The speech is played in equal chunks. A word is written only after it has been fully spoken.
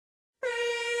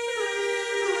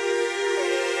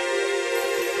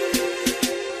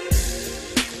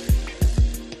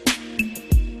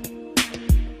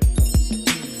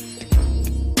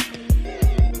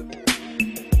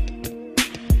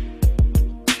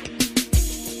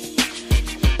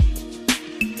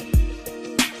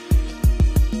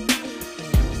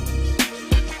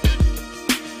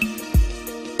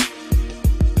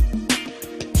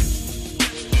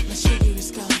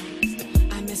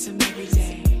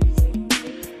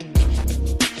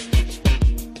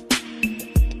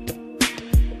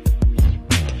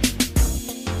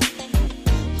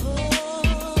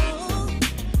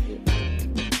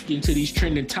into these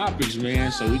trending topics,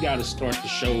 man. So we got to start the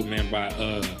show, man, by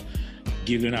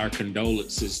giving our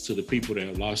condolences to the people that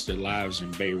have lost their lives in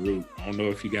Beirut. I don't know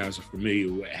if you guys are familiar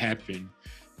with what happened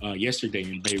yesterday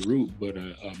in Beirut, but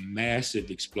a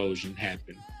massive explosion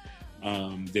happened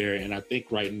there. And I think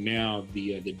right now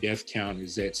the death count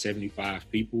is at 75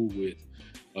 people with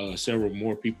several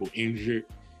more people injured.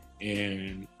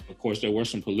 And of course, there were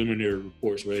some preliminary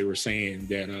reports where they were saying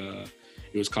that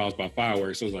it was caused by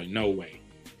fireworks. I was like, no way,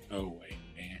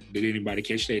 man. Did anybody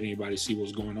catch that? Anybody see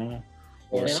what's going on?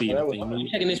 Or see anything? I'm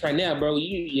checking this right now, bro.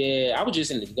 I was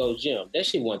just in the Go Gym. That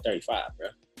shit 135, bro.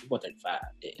 135,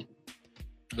 yeah.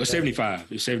 It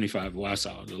 75. It's 75. Well, I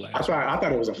saw the last. I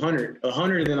thought it was 100.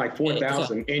 100 and then like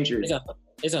 4,000 injured.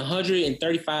 It's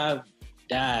 135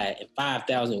 died and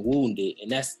 5,000 wounded, and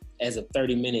that's as of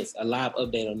 30 minutes. A live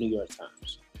update on New York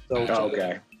Times. So,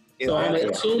 okay. So I'm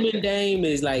assuming Dame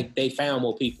is like they found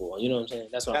more people. You know what I'm saying?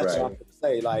 That's what I'm saying.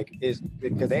 Say, like, it's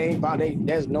because they ain't found.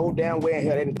 There's no damn way in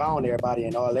hell they didn't found everybody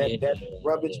and all that. Yeah, that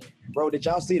rubbish, bro. Did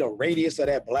y'all see the radius of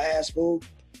that blast, fool?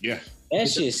 Yeah. That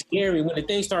shit's scary when the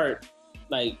things start,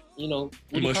 like, you know,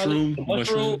 mushroom.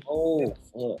 Oh,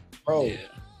 fuck. Bro. Yeah.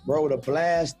 Bro, the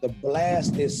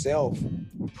blast itself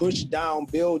pushed down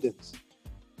buildings.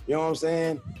 You know what I'm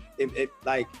saying? It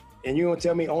like, and you gonna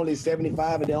tell me only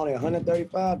 75 and then only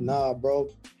 135? Nah, bro.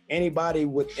 Anybody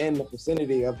within the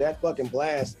vicinity of that fucking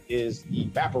blast is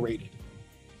evaporated.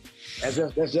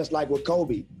 That's just like with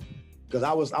Kobe. Because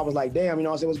I was like, damn, you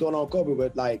know what I'm saying, what's going on with Kobe?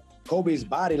 But like Kobe's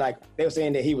body, like they were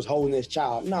saying that he was holding his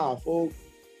child. Nah, fool.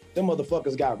 Them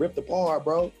motherfuckers got ripped apart,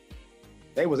 bro.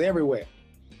 They was everywhere.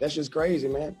 That's just crazy,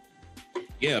 man.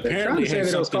 Yeah, apparently it had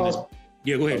something.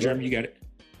 Yeah, go ahead, Jeremy. You got it.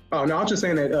 Oh, no, I was just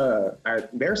saying that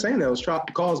they're saying that it was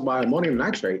caused by ammonium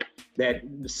nitrate, that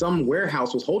some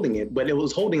warehouse was holding it, but it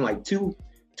was holding like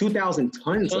 2,000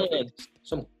 tons of it.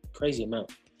 Some crazy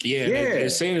amount. Yeah. They're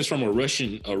saying it's from a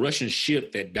Russian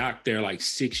ship that docked there like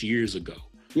 6 years ago.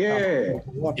 Yeah.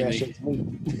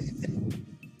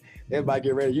 Everybody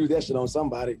get ready to use that shit on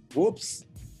somebody. Whoops.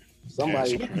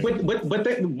 Somebody. But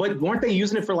weren't they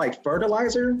using it for like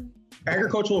fertilizer?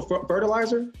 Agricultural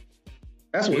fertilizer?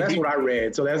 That's what I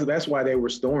read. So that's why they were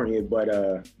storing it. But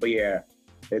yeah,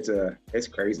 it's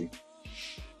crazy.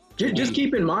 Just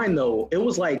keep in mind though, it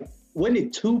was like, wasn't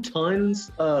it 2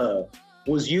 tons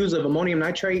was used of ammonium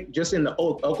nitrate just in the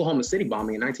Oklahoma City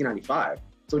bombing in 1995.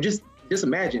 So just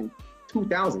imagine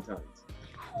 2,000 tons.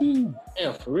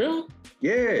 Damn, for real?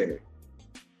 Yeah.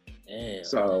 Damn.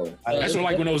 So that's what,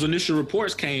 like when those initial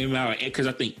reports came out, because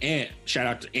I think shout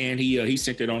out to Ant, he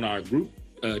sent it on our group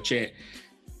chat.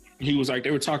 He was like, they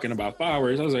were talking about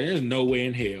fireworks. I was like, there's no way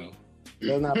in hell.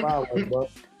 There's not fireworks, bro.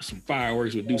 Some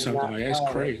fireworks would do something like that.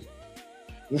 That's crazy.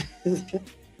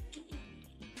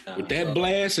 With that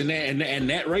blast and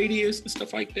that radius and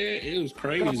stuff like that, it was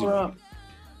crazy.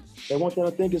 They want you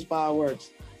to think it's fireworks.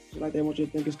 Like they want you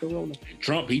to think it's Corona.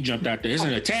 Trump, he jumped out there. It's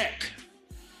an attack.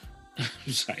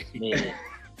 Like, man,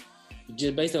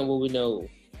 just based on what we know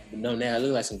now, it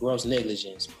looks like some gross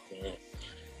negligence, man.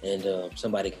 And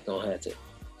somebody gonna have to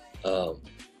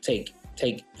take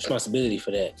responsibility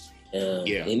for that. And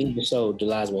even so, the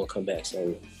lives won't come back.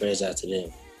 So prayers out to them.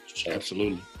 Sure.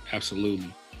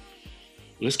 Absolutely.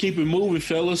 Let's keep it moving,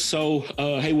 fellas. So,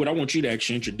 Haywood, I want you to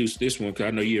actually introduce this one because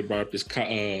I know you had brought up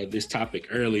this topic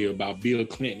earlier about Bill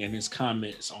Clinton and his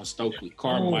comments on Stokely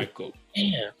Carmichael.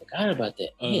 Yeah, I forgot about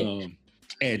that.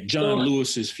 At John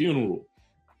Lewis's funeral.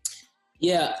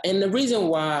 Yeah, and the reason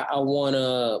why I want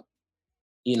to,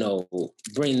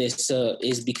 bring this up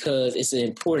is because it's an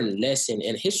important lesson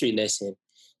and history lesson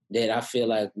that I feel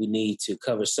like we need to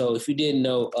cover. So if you didn't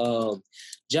know,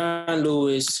 John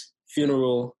Lewis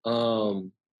funeral, a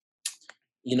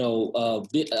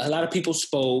lot of people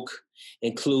spoke,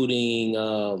 including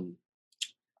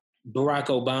Barack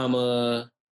Obama,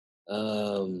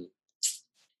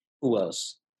 who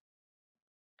else?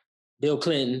 Bill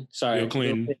Clinton,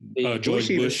 George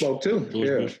Bush spoke too.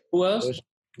 Bush. Who else?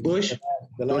 Bush.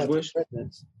 George Bush.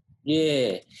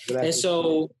 Yeah. And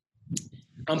so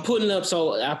I'm putting up,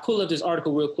 I pull up this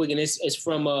article real quick, and it's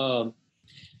from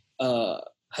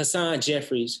Hassan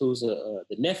Jeffries, who's the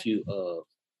nephew of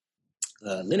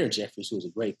Leonard Jeffries, who's a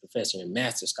great professor and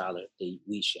master scholar that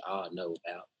we should all know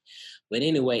about. But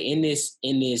anyway, in this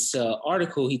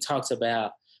article, he talks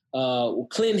about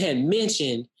Clinton had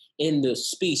mentioned in the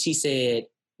speech, he said,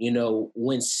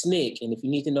 when SNCC, and if you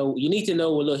need to know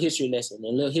a little history lesson. A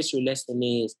little history lesson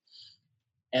is,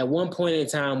 at one point in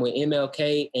time when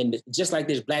MLK, and just like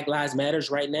there's Black Lives Matters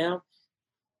right now,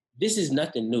 this is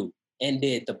nothing new. And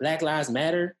did the Black Lives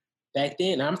Matter back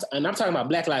then, and I'm talking about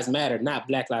Black Lives Matter, not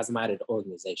Black Lives Matter, the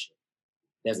organization.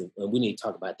 we need to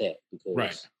talk about that because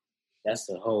right. That's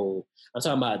the whole. I'm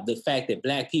talking about the fact that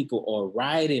Black people are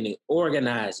rioting and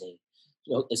organizing.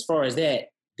 You know, as far as that,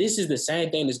 this is the same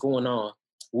thing that's going on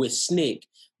with SNCC.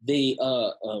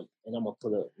 And I'm gonna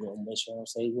pull up. Make sure I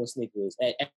say what SNCC was.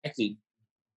 Actually,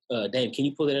 Dave, can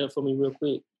you pull that up for me real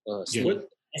quick?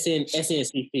 SNCC.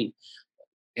 SNCC.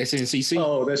 SNCC.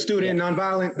 Oh, the Student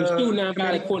Nonviolent. The Student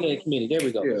Nonviolent Coordinating Committee. There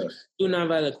we go. Yeah.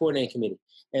 Student Nonviolent Coordinating Committee.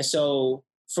 And so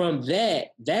from that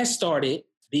started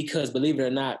because, believe it or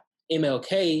not,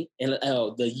 MLK and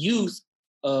the youth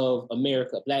of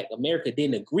America, Black America,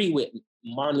 didn't agree with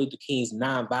Martin Luther King's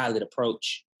nonviolent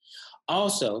approach.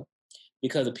 Also,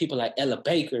 because of people like Ella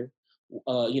Baker,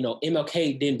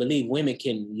 MLK didn't believe women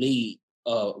can lead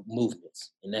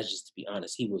movements. And that's just to be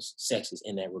honest. He was sexist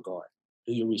in that regard.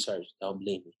 Do your research. Don't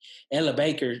believe me. Ella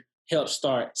Baker helped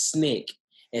start SNCC.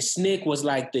 And SNCC was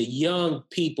like the young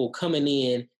people coming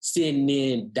in, sitting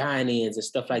in dine-ins and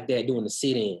stuff like that, doing the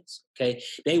sit-ins. Okay,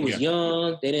 they was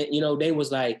young. They didn't, they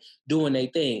was like doing their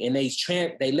thing, and they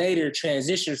later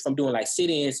transitioned from doing like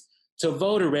sit-ins to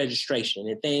voter registration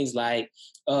and things like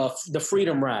the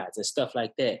Freedom Rides and stuff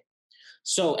like that.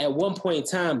 So at one point in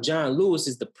time, John Lewis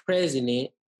is the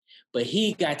president, but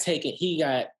he got I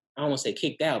don't want to say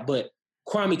kicked out, but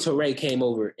Kwame Ture came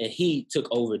over and he took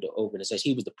over the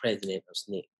organization. He was the president of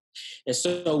SNCC. And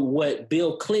so what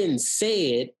Bill Clinton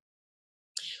said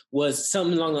was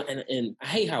something along, and I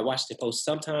hate how Washington Post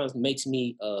sometimes makes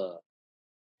me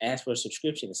ask for a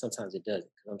subscription and sometimes it doesn't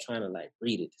because I'm trying to like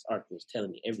read it. This article is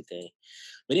telling me everything.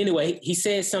 But anyway, he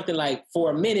said something like,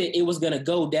 for a minute, it was going to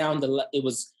go down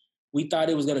we thought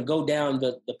it was going to go down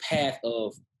the path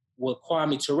of what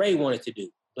Kwame Ture wanted to do,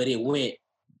 but it went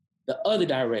the other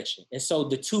direction. And so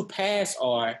the two paths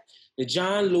are the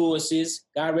John Lewis's,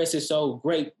 God rest his soul,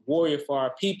 great warrior for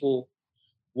our people,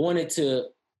 wanted to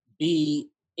be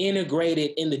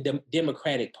integrated in the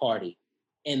Democratic Party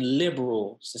and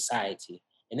liberal society.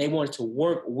 And they wanted to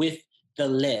work with the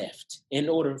left in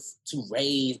order to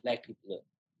raise Black people up.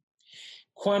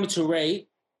 Kwame Ture,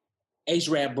 H.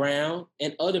 Rap Brown,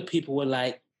 and other people were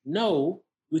like, no,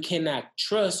 we cannot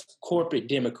trust corporate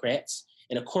Democrats.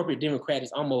 And a corporate Democrat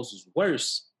is almost as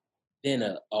worse than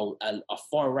a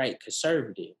far-right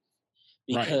conservative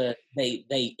because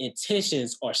they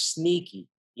intentions are sneaky.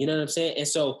 You know what I'm saying? And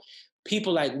so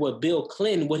people like what Bill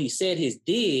Clinton, what he said his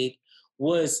dig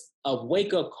was a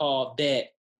wake-up call that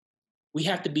we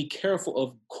have to be careful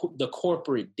of the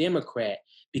corporate Democrat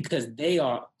because they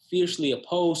are fiercely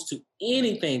opposed to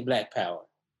anything Black power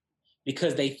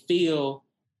because they feel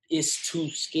it's too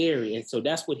scary. And so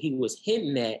that's what he was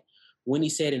hinting at when he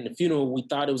said in the funeral, we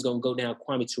thought it was going to go down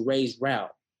Kwame Ture's route.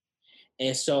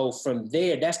 And so from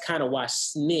there, that's kind of why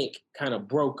SNCC kind of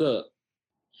broke up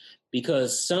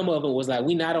because some of them was like,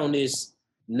 we not on this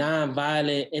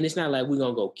nonviolent, and it's not like we're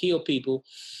going to go kill people,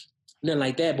 nothing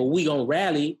like that, but we going to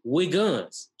rally with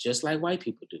guns, just like white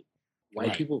people do.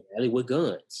 White people rally with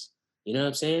guns. You know what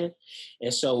I'm saying?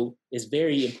 And so it's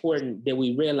very important that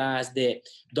we realize that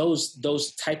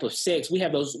those type of sects,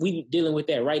 we dealing with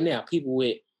that right now. People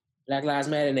with Black Lives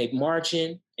Matter and they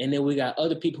marching, and then we got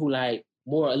other people who like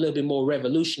a little bit more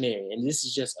revolutionary. And this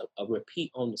is just a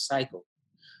repeat on the cycle.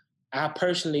 I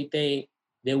personally think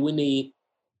that we need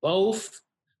both,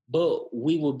 but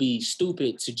we will be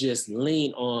stupid to just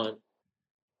lean on,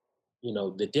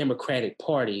 the Democratic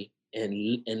Party and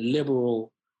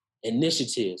liberal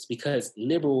initiatives because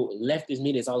liberal leftist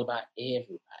media is all about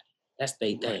everybody. That's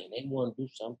their thing. They want to do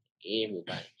something for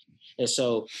everybody. And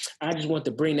so I just want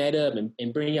to bring that up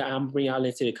and bring y'all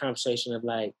into the conversation of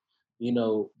like,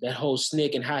 that whole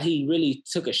SNCC and how he really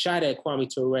took a shot at Kwame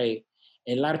Ture.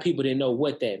 And a lot of people didn't know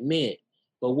what that meant.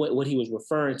 But what he was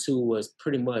referring to was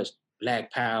pretty much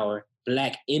Black power,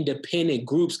 Black independent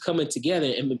groups coming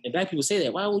together. And Black people say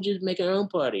that, why don't we just make our own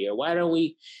party? Or why don't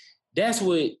we? That's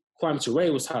what Kwame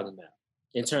Ture was talking about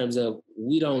in terms of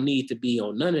we don't need to be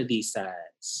on none of these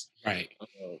sides. Right.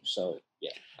 So,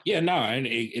 yeah. Yeah, no, and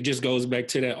it just goes back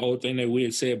to that old thing that we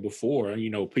had said before.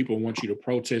 People want you to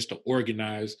protest or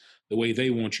organize the way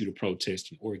they want you to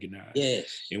protest and organize.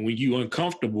 Yes. And when you're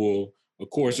uncomfortable, of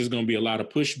course, there's going to be a lot of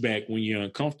pushback when you're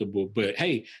uncomfortable. But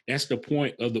hey, that's the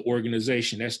point of the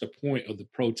organization. That's the point of the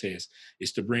protest,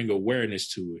 is to bring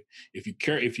awareness to it.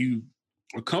 If you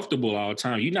are comfortable all the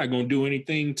time, you're not going to do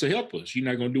anything to help us. You're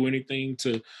not going to do anything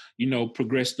to,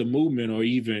 progress the movement or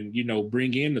even,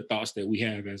 bring in the thoughts that we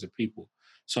have as a people.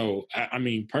 So, I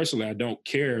mean, personally, I don't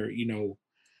care,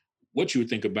 what you would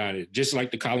think about it. Just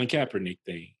like the Colin Kaepernick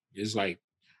thing. It's like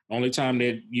the only time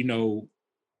that,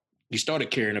 you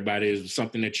started caring about it is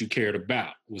something that you cared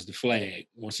about was the flag.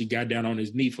 Once he got down on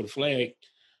his knee for the flag,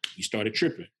 you started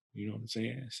tripping. You know what I'm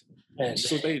saying? Thanks.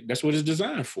 That's what it's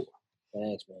designed for.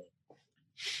 Thanks,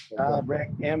 man.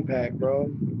 Direct impact, bro.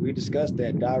 We discussed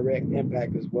that. Direct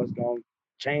impact is what's gonna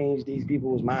change these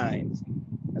people's minds.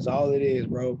 That's all it is,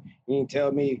 bro. You ain't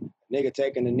tell me nigga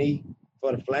taking a knee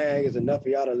for the flag is enough for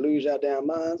y'all to lose your damn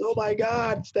minds. Oh my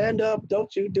God, stand up.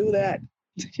 Don't you do that.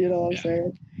 You know what I'm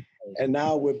saying? And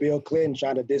now with Bill Clinton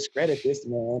trying to discredit this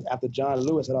man after John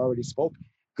Lewis had already spoke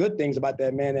good things about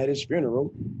that man at his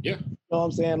funeral. Yeah. You know what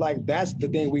I'm saying? Like, that's the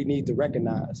thing we need to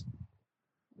recognize.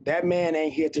 That man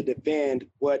ain't here to defend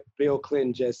what Bill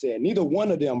Clinton just said. Neither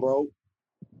one of them, bro.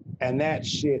 And that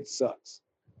shit sucks.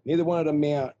 Neither one of them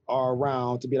men are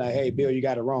around to be like, hey, Bill, you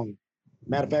got it wrong.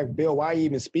 Matter of fact, Bill, why are you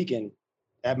even speaking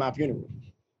at my funeral?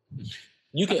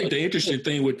 I think the interesting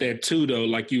thing with that too, though,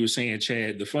 like you were saying,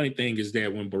 Chad, the funny thing is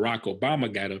that when Barack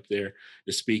Obama got up there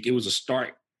to speak, it was a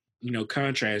stark,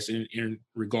 contrast in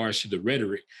regards to the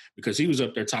rhetoric, because he was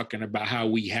up there talking about how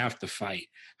we have to fight,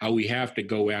 how we have to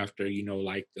go after,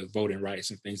 like the voting rights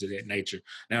and things of that nature.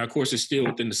 Now, of course, it's still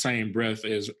within the same breath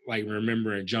as like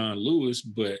remembering John Lewis,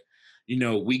 but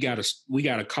we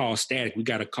gotta cause static, we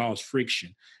gotta cause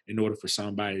friction in order for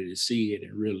somebody to see it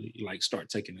and really like start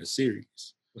taking it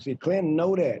serious. Well, see, Clinton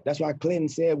know that. That's why Clinton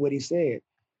said what he said.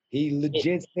 He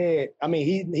legit said, I mean,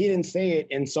 he didn't say it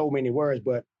in so many words,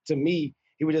 but to me,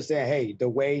 he was just saying, hey, the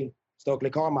way Stokely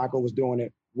Carmichael was doing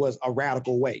it was a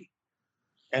radical way.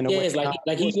 And it's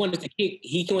like he wanted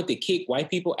to kick white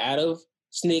people out of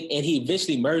SNCC, and he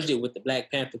eventually merged it with the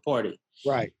Black Panther Party.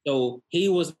 Right. So he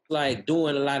was like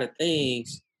doing a lot of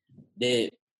things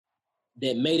that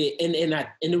made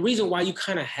it, and the reason why you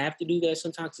kind of have to do that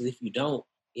sometimes is if you don't,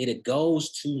 it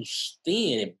goes too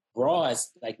thin and broad.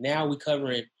 Like now we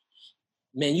covering,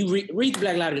 man, you read the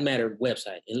Black Lives Matter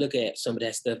website and look at some of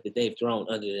that stuff that they've thrown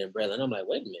under the umbrella. And I'm like,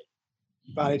 wait a minute.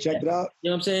 Finally checked it out? You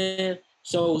know what I'm saying?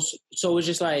 So it's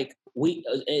just like we,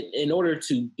 in order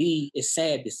to be, it's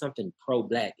sad that something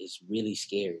pro-Black is really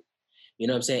scary. You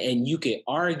know what I'm saying? And you could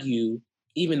argue,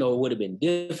 even though it would have been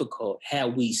difficult,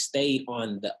 had we stayed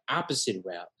on the opposite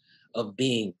route of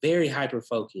being very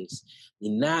hyper-focused,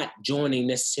 not joining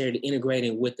necessarily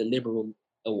integrating with the liberal,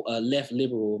 left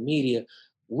liberal media,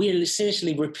 we're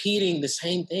essentially repeating the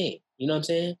same thing. You know what I'm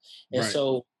saying? And right.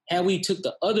 So had we took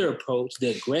the other approach,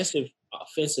 the aggressive,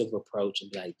 offensive approach,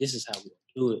 and be like, this is how we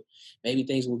do it, maybe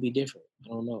things will be different. I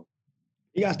don't know.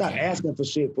 You gotta stop asking for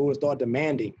shit, fool, and start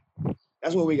demanding.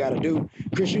 That's what we gotta do.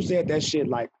 Chris, you said that shit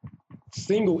like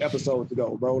single episodes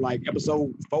ago, bro, like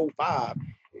episode 4, 5.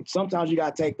 Sometimes you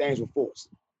gotta take things with force.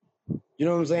 You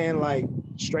know what I'm saying? Like,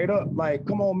 straight up, like,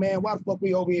 come on, man, why the fuck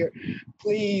we over here?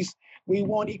 Please, we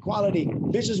want equality.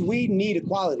 Bitches, we need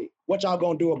equality. What y'all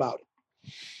gonna do about it?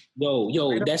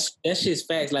 Yo, that's just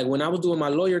facts. Like when I was doing my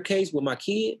lawyer case with my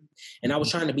kid, and I was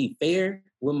trying to be fair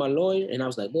with my lawyer, and I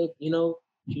was like, look,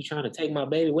 she's trying to take my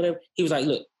baby, whatever. He was like,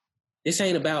 look, this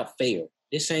ain't about fair.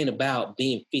 This ain't about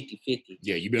being 50-50.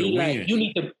 Yeah, you better win. Like, you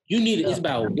need to, it's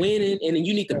about winning, and then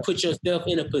you need to put yourself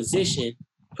in a position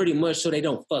pretty much so they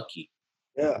don't fuck you.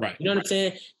 Yeah. Right. You know what I'm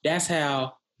saying? That's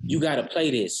how you got to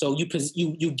play this. So you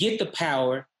get the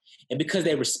power, and because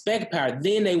they respect power,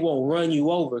 then they won't run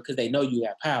you over because they know you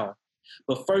have power.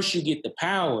 But first you get the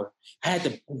power. I had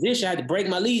to break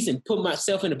my lease and put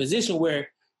myself in a position where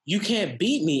you can't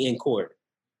beat me in court.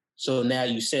 So now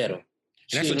you settle.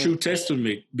 That's a true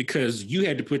testament, because you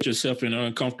had to put yourself in an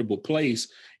uncomfortable place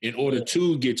in order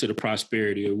to get to the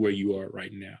prosperity of where you are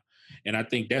right now. And I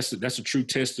think that's a true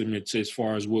testament to as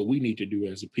far as what we need to do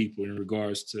as a people in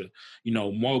regards to,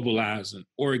 mobilizing,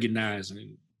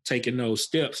 organizing, taking those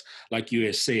steps, like you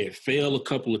had said, fail a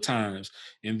couple of times.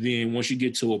 And then once you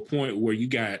get to a point where you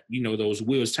got, those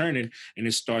wheels turning and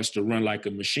it starts to run like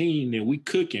a machine, then we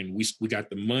cooking. We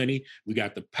got the money, we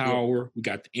got the power, we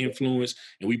got the influence,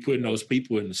 and we putting those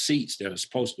people in the seats that are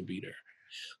supposed to be there.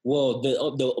 Well,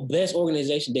 the best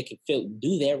organization that can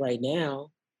do that right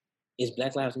now is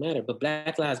Black Lives Matter. But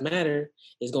Black Lives Matter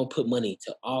is going to put money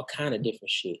to all kind of different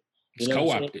shit. It's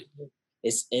co-opted.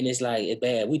 It's like, it's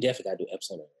bad. We definitely got to do an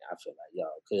episode on it, I feel like, y'all,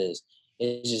 because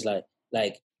it's just like,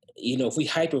 if we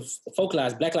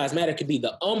hyper-focalize, Black Lives Matter could be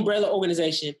the umbrella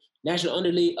organization, National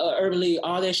Underleague, Urban League,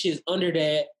 all that shit is under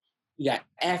that. You got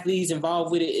athletes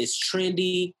involved with it. It's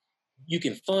trendy. You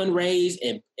can fundraise,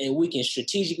 and we can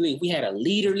strategically, if we had a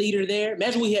leader there,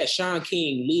 imagine we had Sean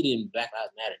King leading Black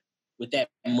Lives Matter with that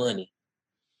money.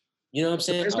 You know what I'm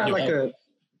saying?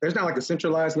 There's not like a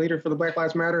centralized leader for the Black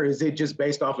Lives Matter. Is it just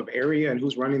based off of area and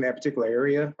who's running that particular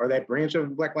area or that branch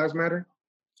of Black Lives Matter?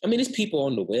 I mean, it's people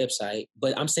on the website,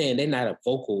 but I'm saying they're not a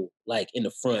vocal, like in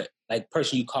the front, like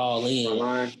person you call in.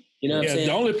 Online. You know what I'm Yeah, saying?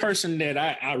 the only person that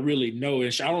I really know,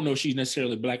 and I don't know if she's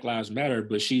necessarily Black Lives Matter,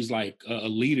 but she's like a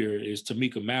leader, is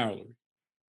Tamika Mallory.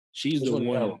 She's Which the one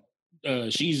one. know?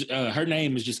 She's her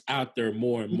name is just out there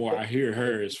more and more. I hear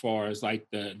her as far as like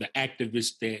the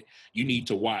activist that you need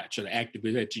to watch or the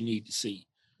activist that you need to see.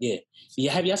 Yeah.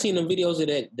 Have y'all seen them videos of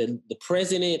that the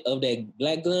president of that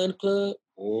Black Gun Club?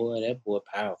 Boy, that boy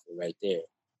powerful right there.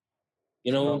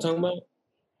 You know what I'm talking about?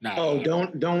 Nah. Oh,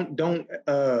 don't.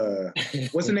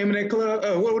 What's the name of that club?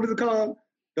 What is it called?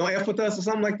 Don't F with us or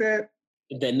something like that.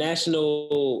 The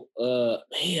national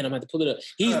man, I'm about to pull it up.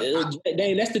 He's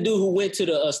dang, that's the dude who went to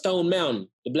the Stone Mountain.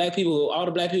 The black people, all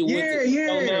the black people went to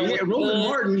Stone Mountain. Roland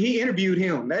Martin, he interviewed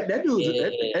him. That dude's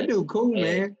that dude cool,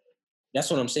 man. That's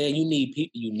what I'm saying. You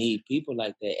need people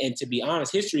like that. And to be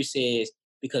honest, history says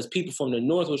because people from the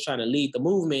North was trying to lead the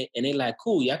movement, and they like,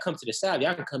 cool, y'all come to the South,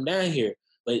 y'all can come down here,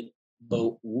 but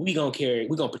we gonna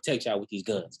protect y'all with these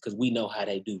guns because we know how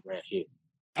they do around here.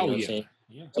 You know what I'm saying?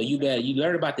 Yeah. So you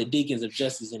learn about the Deacons of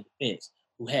Justice and Defense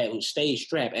who stayed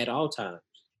strapped at all times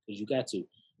because you got to,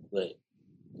 but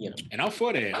you know. And I'm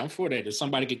for that. If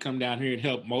somebody could come down here and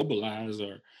help mobilize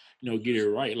or get it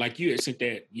right. Like you sent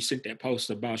that post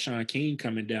about Sean King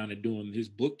coming down and doing his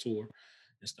book tour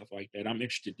and stuff like that. I'm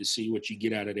interested to see what you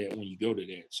get out of that when you go to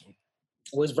that. So,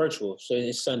 well, it's virtual, so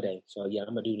it's Sunday. So yeah,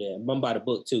 I'm gonna do that. I'm gonna buy the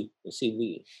book too and see if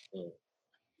we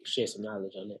share some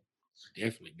knowledge on that.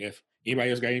 Definitely.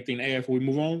 Anybody else got anything to add before we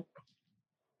move on?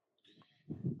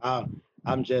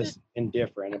 I'm just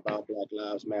indifferent about Black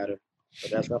Lives Matter, but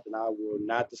that's something I will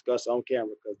not discuss on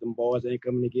camera because them boys ain't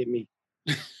coming to get me.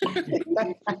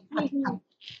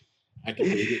 I can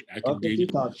dig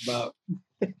it. Talk about.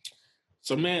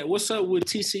 So, man, what's up with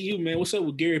TCU, man? What's up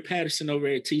with Gary Patterson over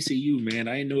at TCU, man?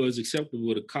 I didn't know it was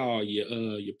acceptable to call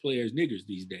your players niggers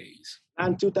these days. Not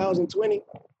in 2020.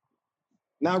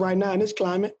 Not right now in this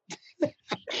climate. I'm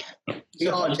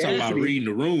talking about reading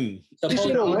the room. He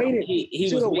should have waited. He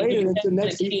should have waited until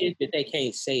next season. That they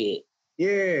can't say it.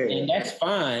 Yeah. And that's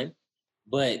fine.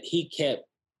 But he kept,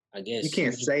 I guess. You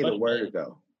can't say the word,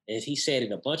 though. And he said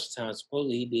it a bunch of times.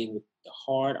 Supposedly he did with the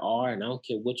hard R, and I don't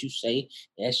care what you say,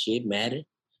 that shit mattered.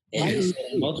 And he said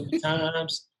it multiple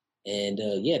times. And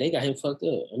they got him fucked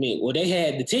up. I mean, they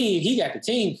had the team. He got the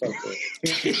team fucked up.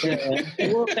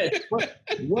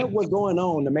 What was going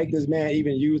on to make this man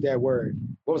even use that word?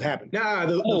 What was happening? Nah,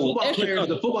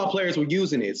 the football players were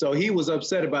using it. So he was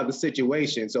upset about the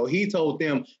situation. So he told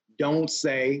them, "Don't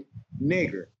say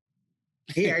nigger."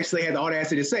 He actually had the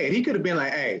audacity to say it. He could have been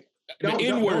like, "Hey,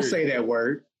 don't say that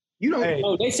word." You know. Hey.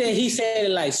 Oh, they said he said it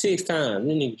like 6 times.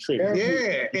 That nigga tripping.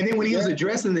 Yeah, and then when he was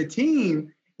addressing the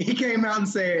team, he came out and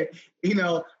said,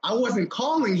 I wasn't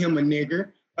calling him a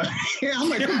nigger. I'm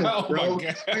like, come on, bro.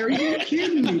 Like, are you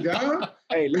kidding me, dog?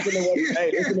 Hey, listen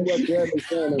to what Jeremy's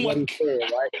saying and what he said,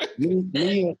 right?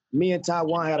 Me and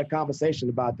Taiwan had a conversation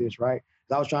about this, right?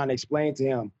 I was trying to explain to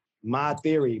him my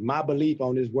theory, my belief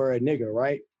on this word nigger,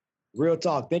 right? Real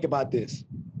talk, think about this.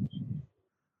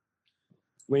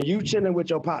 When you chilling with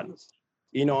your partners,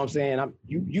 you know what I'm saying?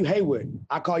 You Haywood.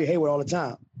 I call you Haywood all the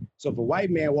time. So if a white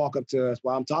man walk up to us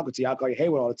while I'm talking to you, I call you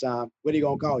Haywood all the time. What are you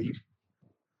gonna call you?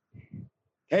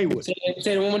 Haywood. Say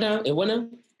it one more time. What now?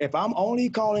 If I'm only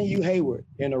calling you Haywood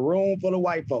in a room full of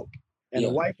white folk, and the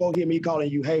white folk hear me calling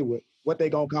you Haywood, what they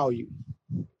gonna call you?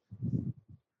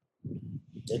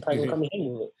 They probably gonna call me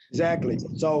Haywood. Exactly.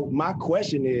 So my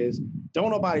question is,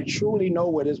 don't nobody truly know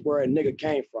where this word nigga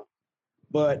came from.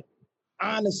 But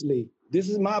honestly, this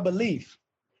is my belief.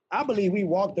 I believe we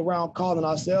walked around calling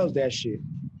ourselves that shit.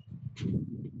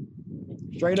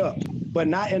 Straight up. But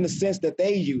not in the sense that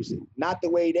they use it. Not the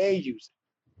way they use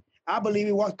it. I believe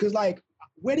we walked, because like,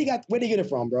 where do you get it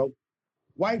from, bro?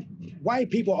 White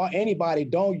people or anybody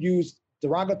don't use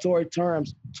derogatory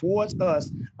terms towards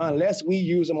us unless we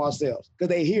use them ourselves, because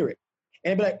they hear it.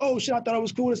 And be like, oh shit, I thought it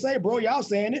was cool to say, bro. Y'all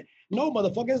saying it. No,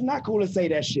 motherfucker, it's not cool to say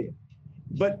that shit.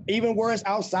 But even words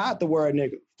outside the word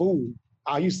nigga, fool,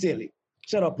 are you silly?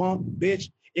 Shut up, punk,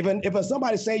 bitch. If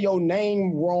somebody say your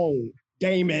name wrong,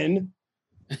 Damon,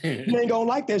 you ain't gonna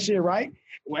like that shit, right?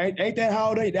 Ain't that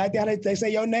how they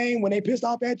say your name when they pissed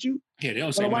off at you? Yeah, they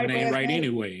don't say my name right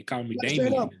anyway. Call me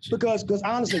Damien. Because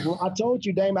honestly, I told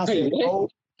you, Damien, I said, oh.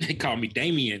 They call me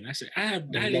Damien. I said, I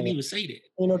didn't even say that.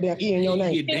 Ain't no damn E in your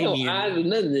name. Yeah, Damien. I have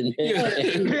nothing.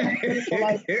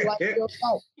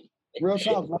 Real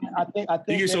talk, man. I think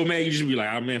you get so mad, you just be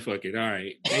like, oh man, fuck it. All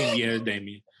right. Damien,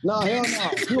 Damien. No, hell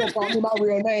no. You don't call me my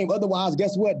real name. Otherwise,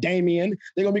 guess what, Damien?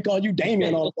 They're going to be calling you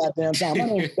Damien all the goddamn time. My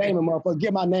name's Damien, motherfucker.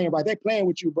 Get my name right. They're playing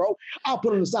with you, bro. I'll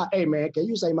put it aside. Hey, man, can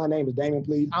you say my name is Damien,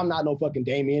 please? I'm not no fucking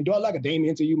Damien. Do I like a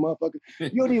Damien to you, motherfucker? You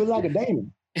don't even like a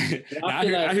Damien.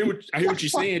 I hear what you're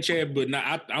saying, Chad, but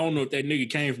I don't know if that nigga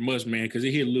came from us, man, because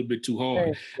it hit a little bit too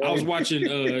hard. I was watching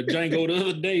Django the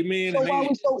other day, man. So why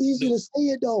was so easy to say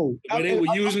it though? But they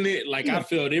were using it like I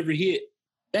felt every hit.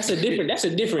 That's a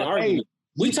different argument.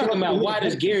 We talking about why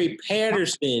does Gary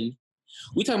Patterson?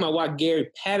 We talking about why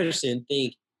Gary Patterson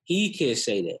think he could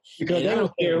say that. Because I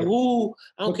don't care who.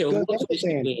 I don't care who.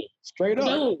 Straight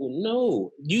up.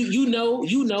 No. You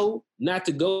know not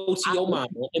to go to your mama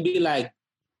and be like,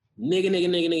 nigga,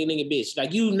 bitch.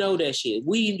 Like, you know that shit.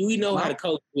 We know how to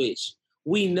code switch.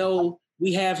 We know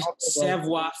we have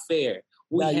savoir faire.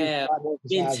 We have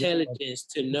intelligence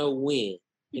to know when.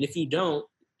 And if you don't,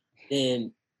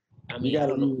 then I mean, I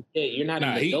don't know. You're not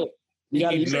an adult. You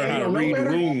got to learn how to read the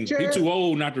room. He's too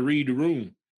old not to read the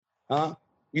room. Huh?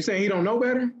 You saying he don't know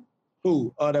better?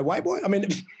 Who? That white boy? I mean,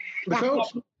 the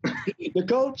coach. The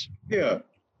coach? Yeah.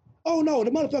 Oh no,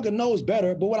 the motherfucker knows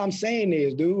better. But what I'm saying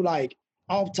is, dude, like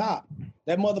off top,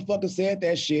 that motherfucker said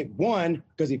that shit. One,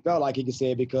 because he felt like he could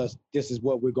say it because this is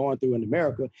what we're going through in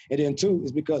America, and then two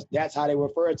is because that's how they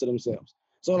refer to themselves.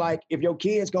 So like, if your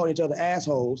kids call each other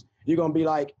assholes, you're gonna be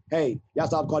like, hey, y'all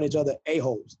stop calling each other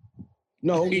a-holes.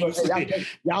 No,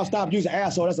 y'all stop using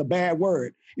asshole. That's a bad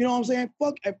word. You know what I'm saying?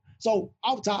 Fuck. So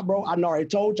off top, bro, I already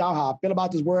told y'all how I feel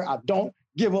about this word. I don't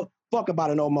give a fuck about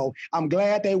it no more. I'm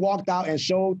glad they walked out and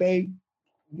showed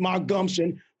my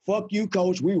gumption. Fuck you,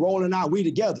 coach. We rolling out. We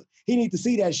together. He needs to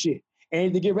see that shit and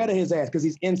need to get rid of his ass because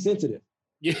he's insensitive.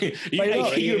 Yeah,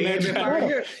 you imagine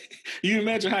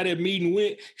how that meeting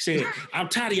went? He said, "I'm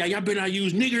tired of y'all. Y'all better not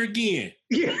use nigger again."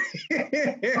 Yeah.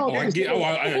 Y'all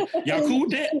cool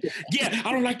with that? Yeah,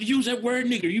 I don't like to use that word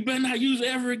nigger. You better not use it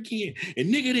ever again.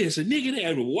 And nigger this and nigger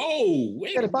that. Whoa,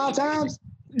 wait. 5 times.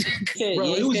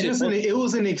 Bro, it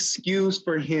was an excuse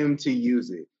for him to use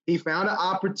it. He found an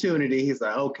opportunity. He's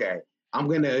like, okay, I'm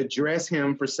going to address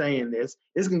him for saying this.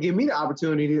 It's going to give me the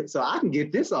opportunity so I can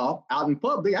get this off out in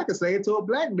public. I can say it to a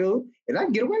black dude and I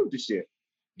can get away with the shit.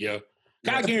 Yeah.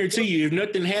 I guarantee you, if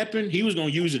nothing happened, he was going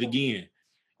to use it again.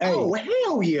 Hey, oh,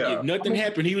 hell yeah. If nothing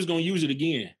happened, he was going to use it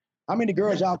again. How many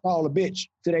girls y'all call a bitch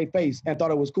to their face and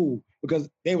thought it was cool because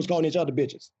they was calling each other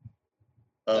bitches?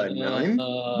 None.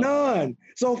 None.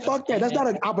 So fuck that. That's not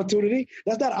an opportunity.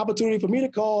 That's not an opportunity for me to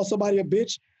call somebody a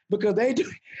bitch because they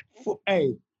do.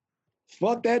 Hey,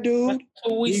 fuck that dude. That's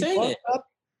what we saying.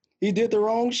 He did the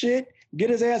wrong shit. Get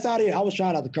his ass out of here. I was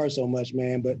trying not to curse so much,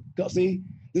 man, but see,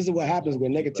 this is what happens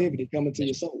when negativity comes into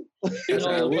your soul.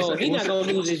 No, he's not gonna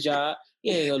lose his job. He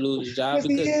ain't gonna lose his job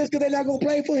because they're not gonna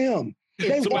play for him.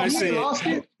 Somebody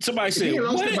said, he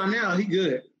lost it by now. He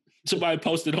good. Somebody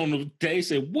posted on the day,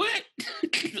 said, what?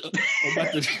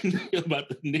 about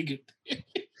the nigga.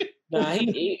 Nah,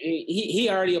 he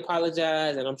already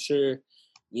apologized, and I'm sure,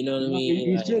 you know what I mean?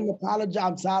 You shouldn't apologize.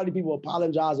 I'm tired of people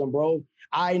apologizing, bro.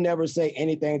 I never say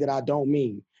anything that I don't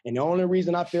mean. And the only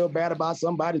reason I feel bad about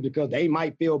somebody is because they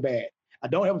might feel bad. I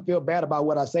don't ever feel bad about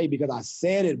what I say because I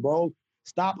said it, bro.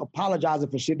 Stop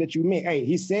apologizing for shit that you meant. Hey,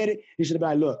 he said it. He should have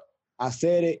been like, look, I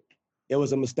said it. It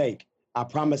was a mistake. I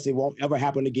promise it won't ever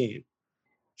happen again.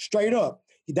 Straight up.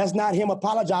 That's not him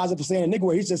apologizing for saying a nigga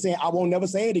word. He's just saying, I won't never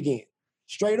say it again.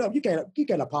 Straight up. You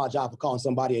can't apologize for calling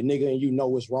somebody a nigga and you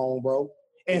know it's wrong, bro.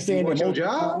 And saying you want your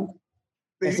job?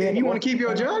 If you want to keep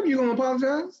your job, you gonna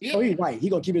apologize? Yeah. Oh, he's right. He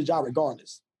gonna keep his job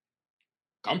regardless.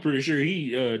 I'm pretty sure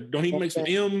don't he make some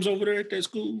M's over there at that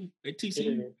school at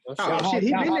TCU? Oh shit,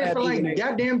 he been there for like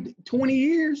goddamn 20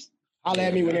 years. Holla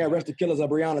at me when they arrest the killers of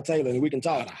Breonna Taylor and we can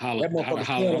talk.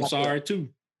 I'm sorry too.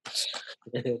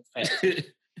 Yeah,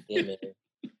 man.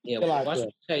 Yeah, watch what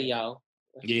I tell y'all.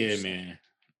 Yeah, man.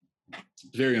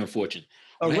 Very unfortunate.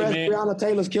 Arrest Breonna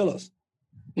Taylor's killers.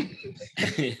 I'm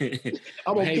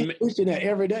gonna keep pushing that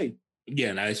every day.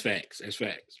 Yeah, no, that's facts. That's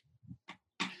facts.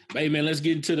 But hey, man, let's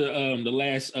get into the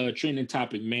last trending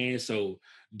topic, man. So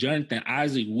Jonathan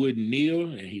Isaac wouldn't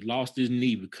kneel, and he lost his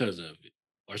knee because of it,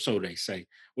 or so they say.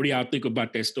 What do y'all think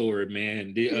about that story,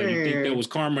 man? You think that was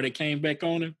karma that came back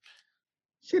on him?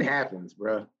 Shit happens,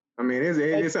 bro. I mean,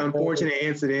 it's an unfortunate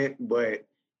incident, but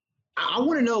I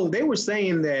want to know. They were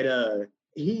saying that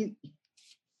he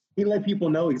let people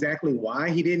know exactly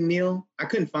why he didn't kneel. I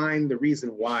couldn't find the reason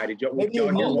why. Did y'all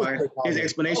hear why? His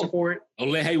explanation for it? Oh,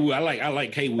 let Haywood. I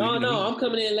like Haywood. No, I'm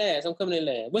coming in last.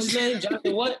 What's his name?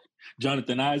 Jonathan what?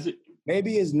 Jonathan Isaac.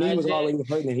 Maybe his knee was already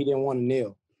hurting and he didn't want to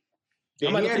kneel.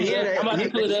 I'm about to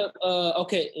pull it up.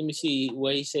 Okay, let me see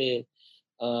what he said.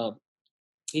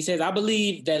 He says, I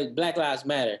believe that Black Lives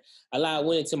Matter. A lot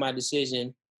went into my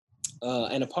decision,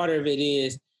 and a part of it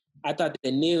is I thought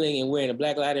that kneeling and wearing a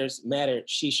Black Lives Matter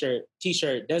t-shirt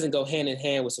doesn't go hand in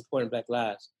hand with supporting Black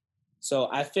lives. So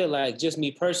I feel like just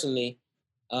me personally,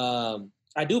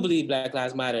 I do believe Black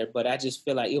Lives Matter, but I just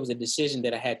feel like it was a decision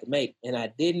that I had to make, and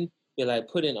I didn't feel like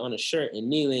putting on a shirt and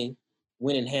kneeling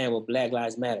went in hand with Black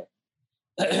Lives Matter.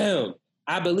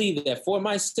 I believe that for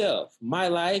myself, my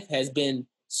life has been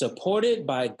supported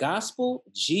by gospel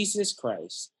Jesus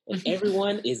Christ, and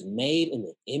everyone is made in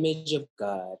the image of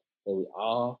God, that we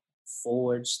all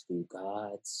forged through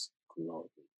God's glory.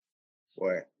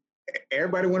 Boy,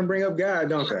 everybody want to bring up God,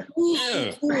 don't they?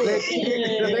 Yeah.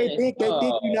 They think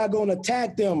you're not going to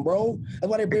attack them, bro. That's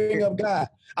why they bring up God.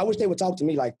 I wish they would talk to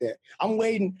me like that. I'm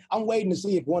waiting to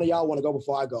see if one of y'all want to go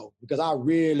before I go, because I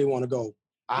really want to go.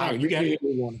 I really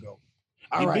want to go.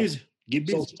 All right. Get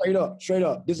busy. So straight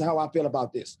up, this is how I feel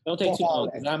about this. Don't take too long,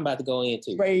 because I'm about to go in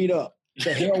too. Straight up.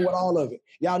 The hell with all of it.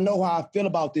 Y'all know how I feel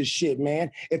about this shit,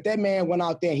 man. If that man went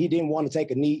out there and he didn't want to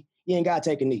take a knee, he ain't got to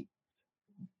take a knee.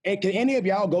 And can any of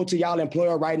y'all go to y'all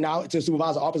employer right now, to the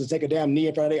supervisor office, and take a damn knee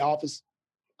in front of their office?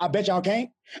 I bet y'all can't.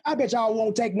 I bet y'all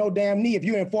won't take no damn knee if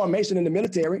you're in formation in the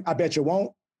military. I bet you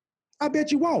won't. I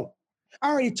bet you won't. I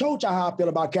already told y'all how I feel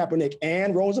about Kaepernick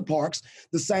and Rosa Parks,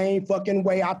 the same fucking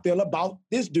way I feel about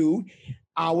this dude.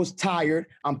 I was tired.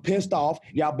 I'm pissed off.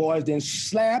 Y'all boys didn't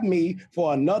slap me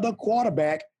for another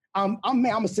quarterback. I'm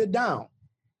gonna sit down.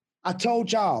 I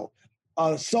told y'all,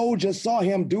 a soldier saw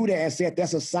him do that and said,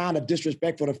 that's a sign of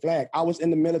disrespect for the flag. I was in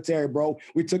the military, bro.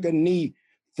 We took a knee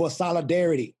for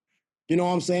solidarity. You know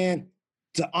what I'm saying?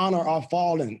 To honor our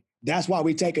fallen. That's why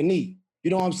we take a knee. You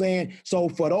know what I'm saying? So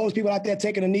for those people out there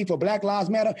taking a knee for Black Lives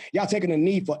Matter, y'all taking a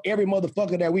knee for every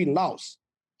motherfucker that we lost.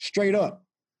 Straight up.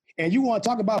 And you want to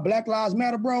talk about Black Lives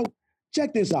Matter, bro?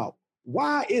 Check this out.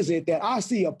 Why is it that I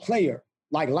see a player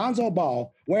like Lonzo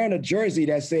Ball wearing a jersey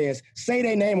that says, say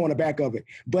their name on the back of it,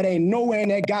 but ain't nowhere in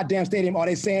that goddamn stadium are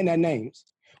they saying their names?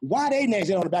 Why they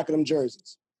names ain't on the back of them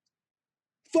jerseys?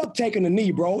 Fuck taking a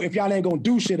knee, bro, if y'all ain't gonna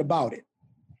do shit about it.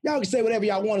 Y'all can say whatever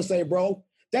y'all want to say, bro.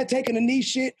 That taking a knee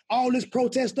shit, all this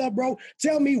protest stuff, bro,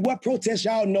 tell me what protest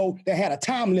y'all know that had a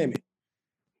time limit.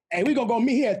 Hey, we gonna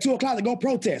meet here at 2 o'clock to go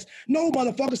protest. No,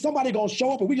 motherfucker, somebody gonna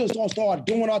show up and we just gonna start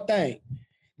doing our thing.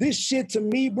 This shit to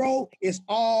me, bro, is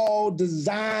all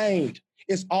designed.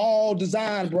 It's all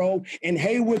designed, bro. And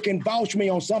Haywood can vouch me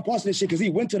on some parts of this shit because he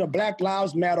went to the Black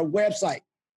Lives Matter website.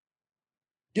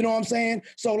 You know what I'm saying?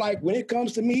 So like when it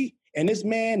comes to me and this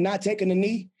man not taking the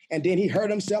knee and then he hurt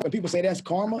himself and people say that's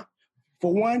karma,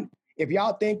 for one, if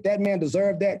y'all think that man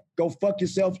deserved that, go fuck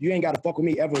yourself. You ain't got to fuck with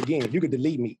me ever again. You can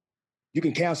delete me. You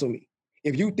can cancel me.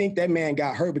 If you think that man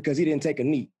got hurt because he didn't take a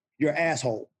knee, you're an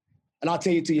asshole. And I'll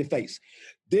tell you to your face.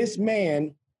 This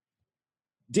man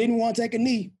didn't want to take a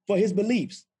knee for his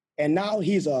beliefs. And now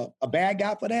he's a bad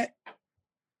guy for that.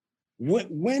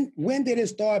 When did it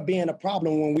start being a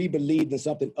problem when we believed in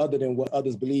something other than what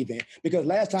others believe in? Because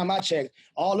last time I checked,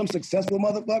 all them successful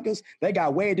motherfuckers, they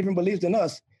got way different beliefs than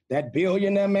us. That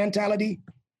billionaire mentality.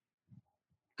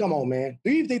 Come on, man.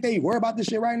 Do you think they worry about this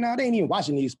shit right now? They ain't even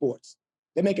watching these sports.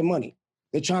 They're making money.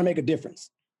 They're trying to make a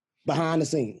difference behind the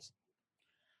scenes.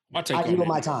 My take on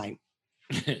my time.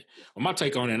 Well, my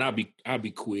take on it, and I'll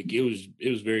be quick. It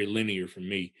was very linear for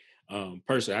me.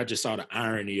 Personally, I just saw the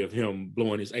irony of him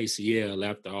blowing his ACL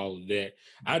after all of that.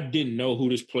 I didn't know who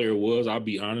this player was. I'll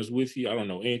be honest with you. I don't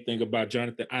know anything about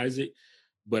Jonathan Isaac,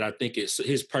 but I think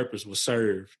his purpose was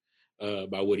served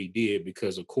by what he did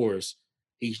because, of course,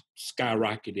 he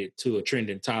skyrocketed to a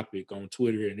trending topic on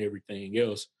Twitter and everything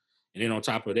else. And then on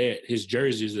top of that, his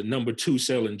jersey is the number 2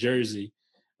 selling jersey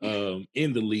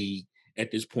in the league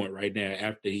at this point right now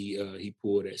after he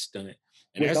pulled that stunt.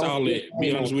 And that's all it,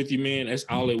 be honest with you, man, that's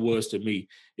all it was to me.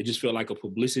 It just felt like a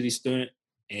publicity stunt,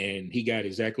 and he got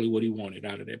exactly what he wanted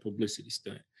out of that publicity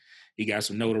stunt. He got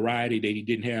some notoriety that he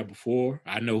didn't have before.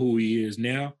 I know who he is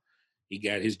now. He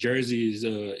got his jersey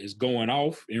is going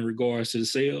off in regards to the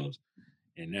sales,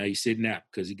 and now he's sitting out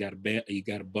because he got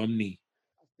a bum knee.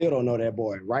 I still don't know that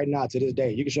boy. Right now, to this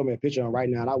day, you can show me a picture of him right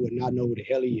now, and I would not know who the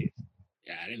hell he is.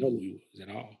 Yeah, I didn't know who he was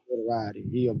at all. Notoriety.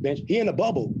 He a bench. He in a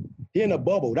bubble. He in a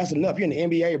bubble. That's enough. You're in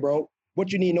the NBA, bro.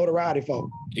 What you need notoriety for?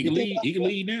 He can lead. He can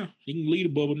lead now. He can lead a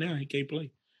bubble now. He can't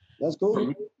play. That's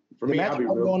cool. For me, I'll be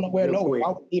real quick.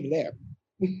 I even there.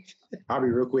 I'll be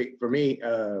real quick. For me,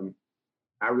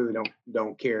 I really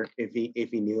don't care if he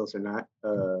kneels or not.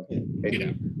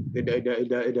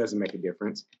 It doesn't make a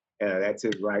difference. That's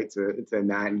his right to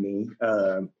not knee.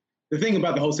 The thing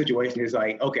about the whole situation is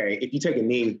like, okay, if you take a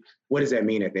knee, what does that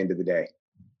mean at the end of the day?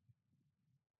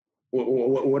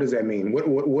 What does that mean?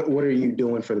 What are you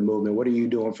doing for the movement? What are you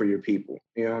doing for your people?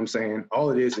 You know what I'm saying? All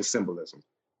it is symbolism.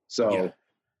 So,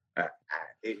 yeah.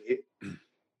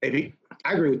 I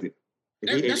agree with it.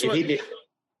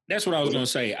 That's what I was going to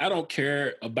say. I don't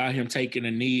care about him taking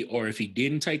a knee or if he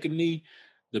didn't take a knee.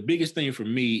 the biggest thing for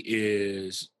me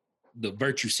is the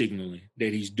virtue signaling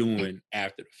that he's doing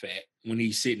after the fact. When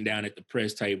he's sitting down at the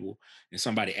press table and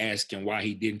somebody asks him why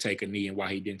he didn't take a knee and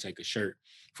why he didn't take a shirt.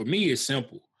 For me, it's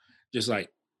simple. Just like,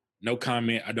 no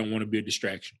comment. I don't want to be a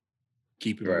distraction.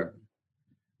 Keep it moving.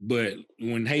 But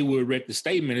when Haywood read the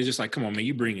statement, it's just like, come on, man,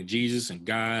 you bringing Jesus and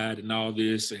God and all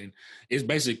this. And it's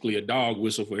basically a dog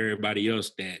whistle for everybody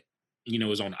else that, you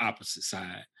know, is on the opposite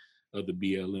side of the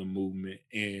BLM movement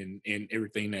and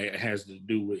everything that has to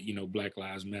do with, you know, Black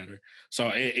Lives Matter. So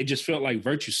it just felt like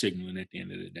virtue signaling at the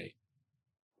end of the day.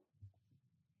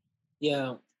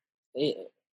 Yeah, it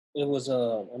was.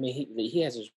 I mean, he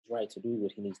has his right to do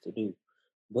what he needs to do,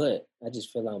 but I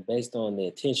just feel like based on the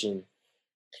attention,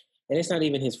 and it's not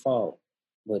even his fault,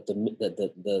 but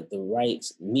the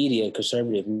rights media,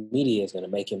 conservative media, is going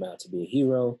to make him out to be a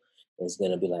hero. It's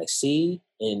going to be like, see,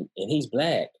 and he's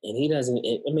black, and he doesn't.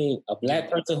 I mean, a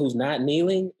black person who's not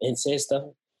kneeling and says stuff,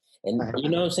 and you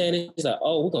know what I'm saying? It's like,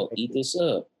 oh, we're going to eat this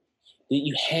up.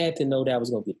 You had to know that was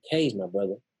going to be the case, my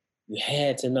brother. You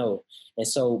had to know. And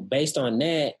so based on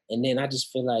that, and then I just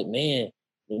feel like, man,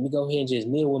 let me go ahead and just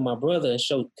kneel with my brother and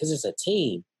show, because it's a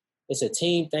team. It's a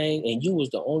team thing, and you was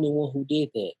the only one who did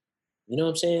that. You know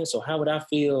what I'm saying? So how would I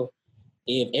feel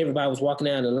if everybody was walking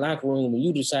out in the locker room and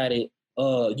you decided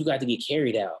you got to get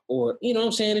carried out? Or, you know what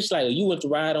I'm saying? It's like you went to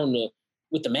ride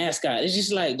with the mascot. It's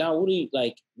just like, dog, we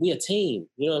a team.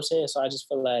 You know what I'm saying? So I just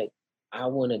feel like I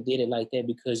wouldn't have did it like that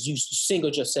because you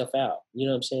singled yourself out. You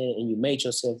know what I'm saying? And you made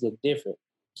yourself look different.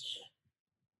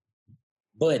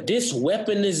 But this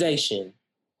weaponization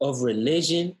of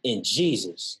religion and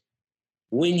Jesus,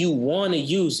 when you want to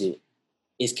use it,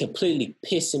 is completely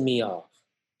pissing me off.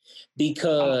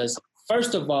 Because,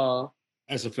 first of all,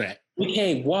 that's a fact. We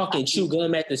can't walk and chew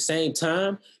gum at the same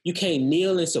time. You can't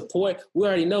kneel and support. We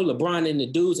already know LeBron and the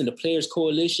dudes and the Players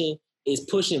Coalition is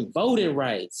pushing voting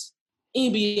rights.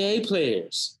 NBA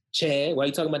players, Chad, why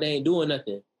you talking about they ain't doing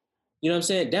nothing? You know what I'm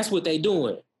saying? That's what they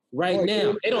doing right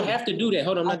now. They don't have to do that.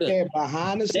 Hold on, I'm not done.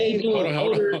 Behind the They scenes,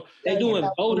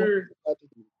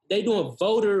 doing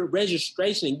voter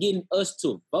registration and getting us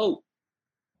to vote.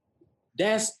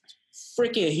 That's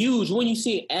freaking huge. When you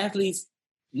see athletes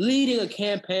leading a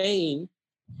campaign,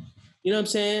 you know what I'm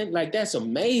saying? Like, that's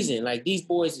amazing. Like, these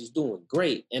boys is doing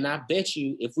great. And I bet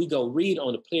you if we go read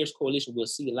on the Players Coalition, we'll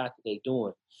see a lot that they're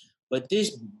doing. But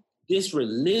this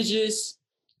religious,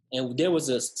 and there was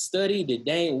a study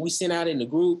that we sent out in the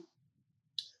group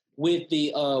with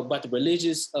the about the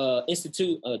religious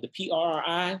institute, the PRRI.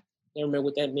 I don't remember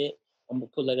what that meant. I'm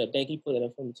gonna pull that up. Thank you. Pull that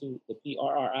up for me too. The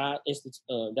PRRI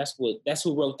institute. That's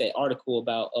who wrote that article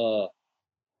about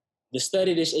the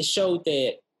study. It showed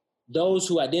that those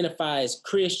who identify as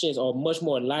Christians are much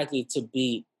more likely to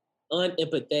be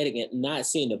unempathetic and not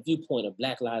seeing the viewpoint of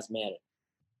Black Lives Matter.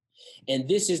 And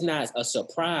this is not a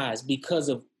surprise because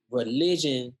of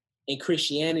religion and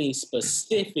Christianity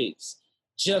specifics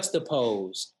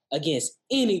juxtaposed against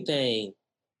anything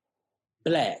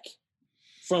Black.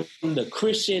 From the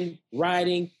Christian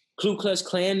writing, Ku Klux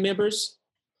Klan members,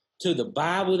 to the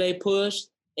Bible they pushed,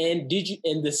 and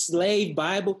the slave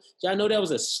Bible. Y'all know that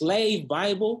was a slave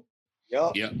Bible?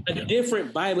 Yep.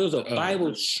 Different Bible. It was a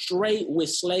Bible straight with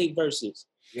slave verses.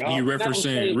 Yep. You're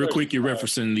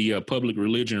referencing the Public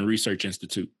Religion Research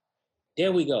Institute.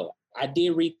 There we go. I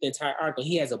did read the entire article.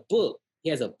 He has a book.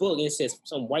 And it says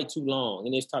some white too long.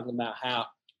 And it's talking about how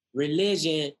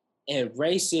religion and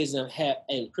racism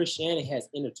and Christianity has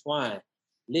intertwined.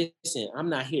 Listen, I'm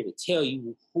not here to tell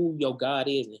you who your God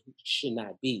is and who should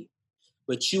not be.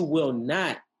 But you will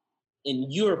not,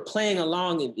 and you're playing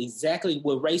along in exactly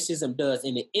what racism does,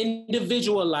 and it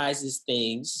individualizes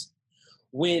things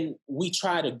when we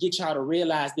try to get y'all to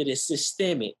realize that it's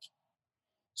systemic.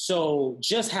 So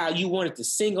just how you wanted to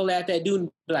single out that dude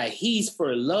and be like, he's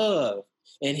for love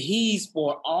and he's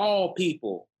for all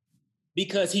people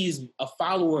because he's a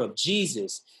follower of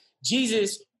Jesus.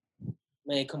 Jesus,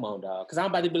 man, come on, dog. Because I'm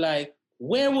about to be like,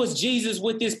 where was Jesus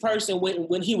with this person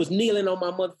when he was kneeling on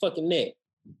my motherfucking neck?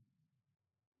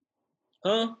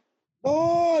 Huh?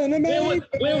 Oh,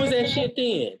 where was that shit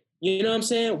then? You know what I'm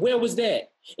saying? Where was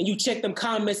that? And you check them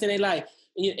comments and they like,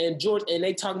 and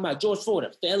they talking about George Floyd,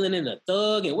 a felon and a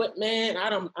thug, and what, man?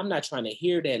 I'm not trying to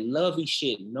hear that lovey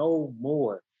shit no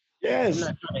more. Yes. I'm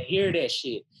not trying to hear that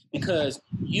shit because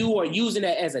you are using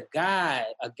that as a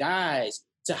guise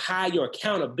to hide your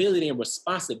accountability and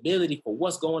responsibility for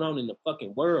what's going on in the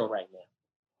fucking world right now.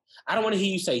 I don't want to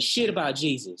hear you say shit about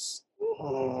Jesus. I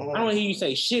don't want to hear you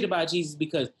say shit about Jesus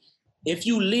because if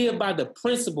you live by the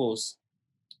principles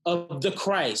of the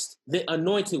Christ, the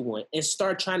anointed one, and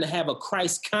start trying to have a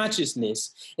Christ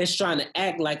consciousness and trying to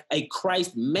act like a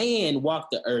Christ man walk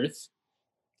the earth,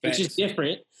 which is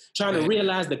different. Trying to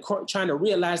realize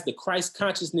the Christ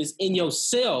consciousness in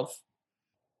yourself,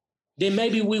 then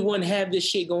maybe we wouldn't have this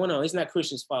shit going on. It's not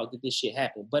Christians' fault that this shit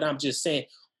happened, but I'm just saying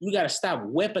we got to stop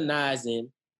weaponizing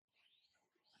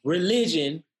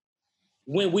religion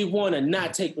when we want to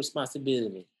not take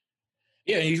responsibility.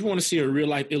 Yeah, and you want to see a real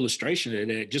life illustration of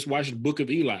that, just watch the Book of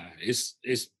Eli. It's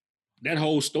that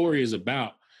whole story is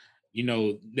about, you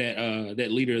know,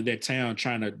 that leader of that town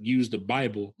trying to use the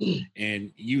Bible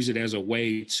and use it as a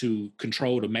way to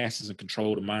control the masses and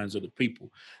control the minds of the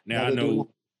people. Now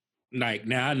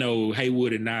I know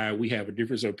Haywood and I, we have a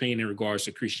difference of opinion in regards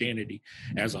to Christianity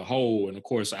as a whole. And of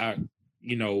course, I,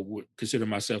 you know, would consider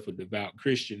myself a devout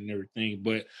Christian and everything.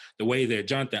 But the way that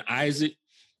Jonathan Isaac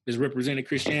is representing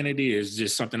Christianity is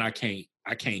just something I can't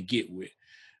get with.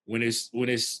 When it's,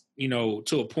 you know,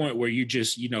 to a point where you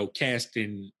just, you know,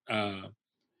 casting, what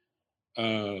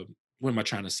am I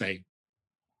trying to say?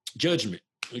 Judgment.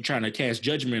 You're trying to cast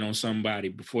judgment on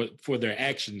somebody for their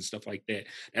actions, stuff like that.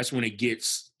 That's when it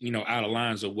gets, you know, out of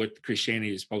lines of what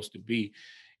Christianity is supposed to be.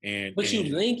 But you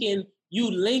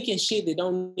linking shit that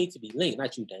don't need to be linked.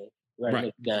 Not you, Dane.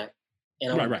 Right.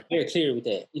 And I'm very clear with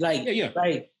that.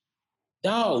 Like,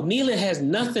 dog, kneeling has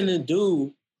nothing to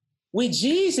do with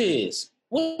Jesus.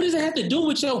 What does it have to do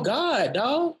with your God,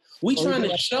 dog? We trying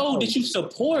to show that you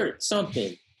support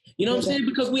something. You know what I'm saying?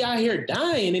 Because we out here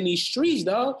dying in these streets,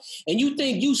 dog. And you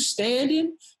think you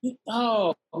standing?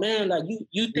 Oh, man, like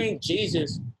you think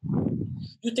Jesus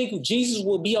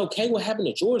will be okay with happened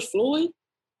to George Floyd?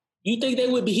 You think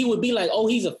he would be like, oh,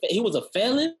 he was a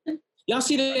felon? Y'all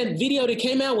see that video that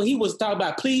came out when he was talking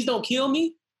about, please don't kill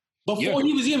me? Before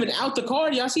he was even out the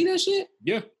car, y'all see that shit?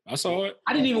 Yeah, I saw it.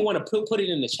 I didn't even want to put it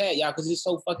in the chat, y'all, because it's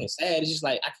so fucking sad. It's just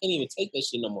like I can't even take that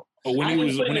shit no more. But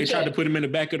when they tried to put him in the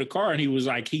back of the car, and he was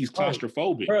like, he's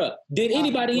claustrophobic. Bruh, did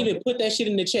anybody even put that shit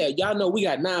in the chat? Y'all know we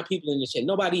got 9 people in the chat.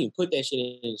 Nobody even put that shit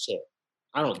in the chat.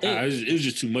 I don't think it was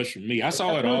just too much for me. I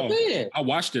saw it all. I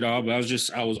watched it all, but I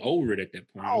was over it at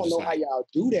that point. I don't know how y'all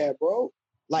do that, bro.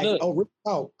 Like,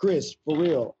 Chris, for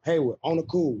real, Haywood, on the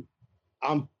cool.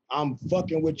 I'm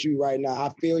fucking with you right now.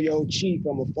 I feel your chi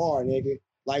from afar, nigga.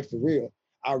 Like, for real.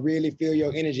 I really feel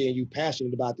your energy and you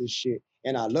passionate about this shit.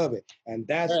 And I love it. And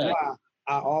that's why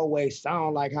I always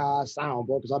sound like how I sound,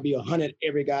 bro, because I'll be 100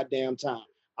 every goddamn time.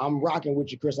 I'm rocking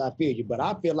with you, Chris. I feel you. But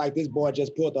I feel like this boy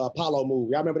just pulled the Apollo move.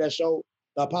 Y'all remember that show,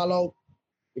 The Apollo?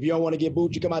 If you don't want to get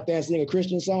booed, you come out there and sing a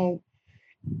Christian song.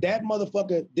 That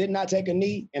motherfucker did not take a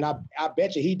knee. And I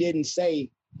bet you he didn't say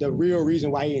the real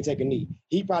reason why he didn't take a knee.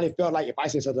 He probably felt like if I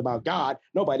say something about God,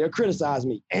 nobody will criticize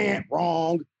me.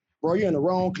 Wrong. Bro, you're in the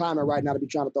wrong climate right now to be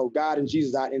trying to throw God and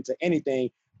Jesus out into anything,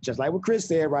 just like what Chris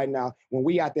said right now, when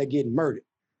we out there getting murdered.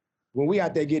 When we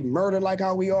out there getting murdered like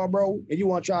how we are, bro, and you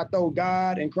want to try to throw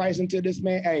God and Christ into this,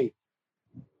 man, hey,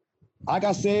 like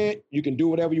I said, you can do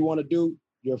whatever you want to do.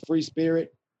 You're a free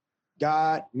spirit.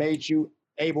 God made you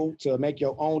able to make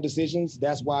your own decisions.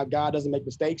 That's why God doesn't make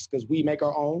mistakes, because we make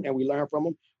our own and we learn from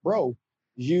them. Bro,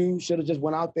 you should have just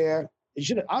went out there. You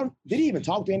should have. Did he even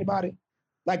talk to anybody?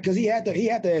 Like, because he had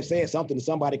to have said something to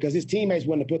somebody, because his teammates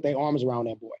wouldn't have put their arms around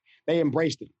that boy. They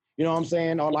embraced him. You know what I'm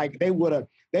saying? Or like they would have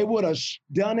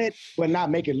done it, but not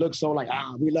make it look so like,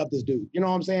 we love this dude. You know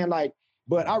what I'm saying? Like,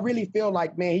 but I really feel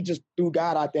like, man, he just threw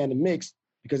God out there in the mix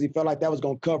because he felt like that was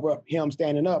gonna cover up him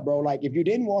standing up, bro. Like, if you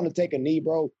didn't want to take a knee,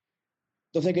 bro,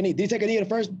 don't take a knee. Did you take a knee at the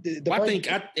first?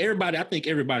 I think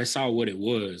everybody saw what it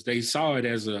was. They saw it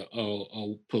as a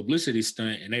publicity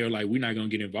stunt, and they were like, "We're not going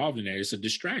to get involved in that. It's a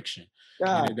distraction."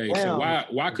 So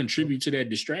why contribute to that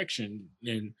distraction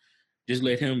and just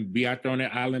let him be out there on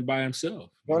that island by himself?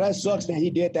 Bro, that sucks that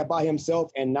he did that by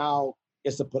himself, and now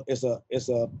it's a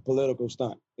political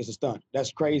stunt. It's a stunt.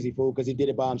 That's crazy, fool, because he did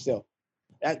it by himself.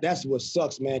 That's what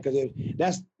sucks, man. Because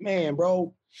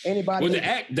bro. Anybody? Well,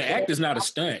 the act is not a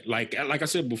stunt. Like I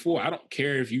said before, I don't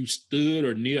care if you stood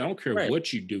or kneel. I don't care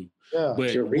what you do. Yeah,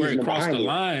 but where it crossed the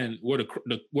line, where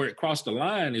it crossed the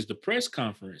line is the press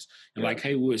conference. And like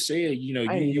Haywood said, you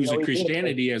using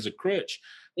Christianity as a crutch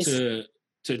to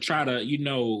try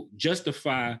to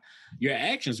justify your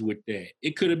actions with that.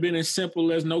 It could have been as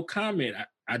simple as no comment.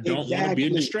 I don't want to be a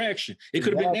distraction. It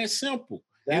could have been that simple.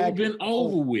 It would have been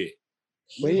over with.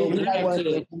 But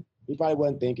he probably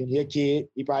wasn't thinking. He a kid.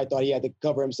 He probably thought he had to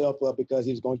cover himself up because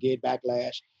he was going to get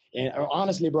backlash. And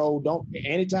honestly, bro,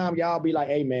 anytime y'all be like,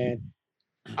 hey, man,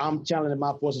 I'm challenging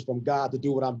my forces from God to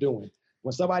do what I'm doing.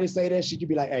 When somebody say that shit, you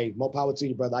be like, hey, more power to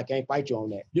you, brother. I can't fight you on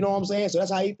that. You know what I'm saying? So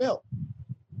that's how he felt.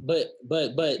 But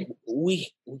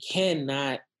we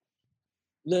cannot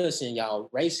listen, y'all,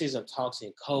 racism talks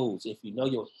in codes. If you know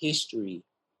your history,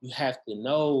 you have to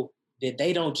know that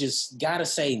they don't just gotta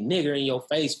say nigger in your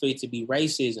face for it to be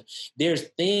racism. There's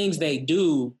things they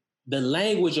do, the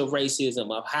language of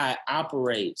racism, of how it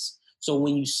operates. So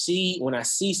when I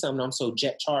see something, I'm so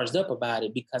charged up about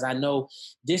it because I know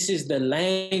this is the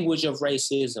language of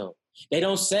racism. We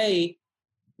don't say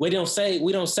we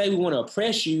want to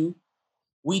oppress you.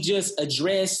 We just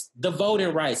address the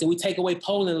voting rights and we take away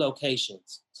polling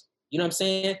locations. You know what I'm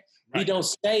saying? Right. We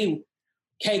don't say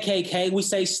KKK, we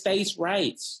say states'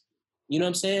 rights. You know what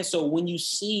I'm saying? So when you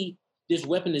see this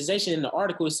weaponization in the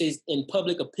article, it says in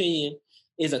public opinion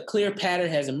is a clear pattern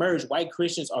has emerged. White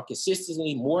Christians are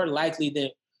consistently more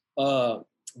likely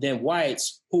than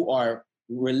whites who are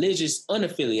religious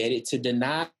unaffiliated to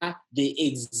deny the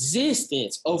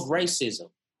existence of racism.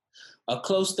 A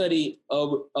close study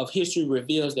of history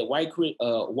reveals that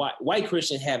white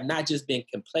Christians have not just been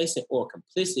complacent or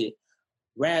complicit.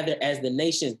 Rather, as the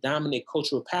nation's dominant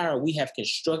cultural power, we have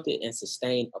constructed and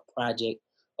sustained a project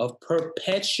of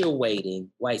perpetuating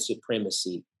white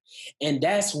supremacy. And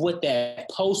that's what that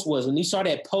post was. When you saw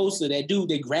that post of that dude,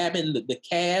 they grabbing the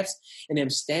calves and them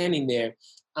standing there,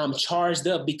 I'm charged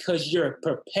up because you're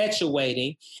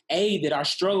perpetuating, that our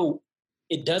struggle,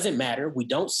 it doesn't matter. We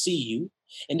don't see you.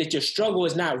 And that your struggle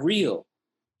is not real.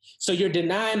 So you're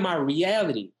denying my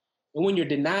reality. And when you're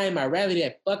denying my reality,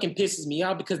 that fucking pisses me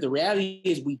off because the reality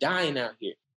is we dying out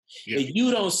here. Yeah. If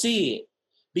you don't see it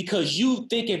because you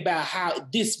thinking about how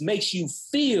this makes you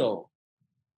feel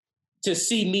to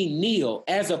see me kneel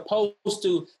as opposed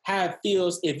to how it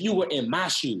feels if you were in my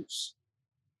shoes.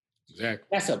 Exactly.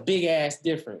 That's a big ass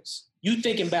difference. You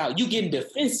thinking about you getting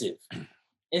defensive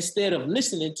instead of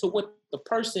listening to what the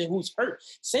person who's hurt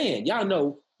saying. Y'all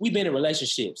know we've been in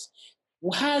relationships.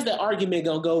 Well, how's the argument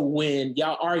gonna go when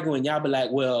y'all arguing? Y'all be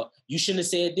like, well, you shouldn't have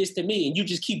said this to me. And you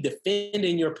just keep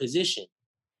defending your position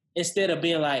instead of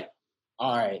being like,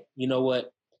 all right, you know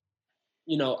what?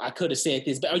 You know, I could have said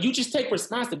this, but or you just take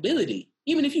responsibility,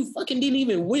 even if you fucking didn't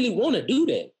even really want to do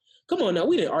that. Come on now,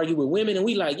 we didn't argue with women and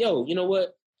we like, yo, you know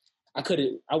what?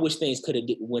 I wish things could have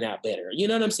went out better. You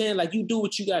know what I'm saying? Like you do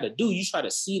what you got to do. You try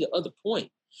to see the other point,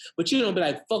 but you don't be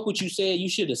like, fuck what you said. You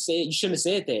shouldn't have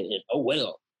said that. And oh,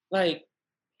 well, like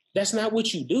that's not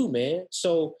what you do, man.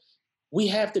 So we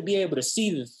have to be able to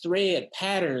see the thread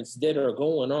patterns that are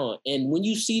going on. And when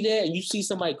you see that and you see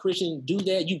somebody Christian do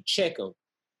that, you check them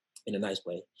in a nice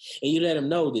way. And you let them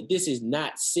know that this is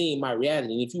not seeing my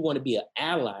reality. And if you want to be an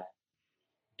ally,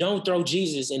 don't throw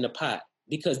Jesus in the pot.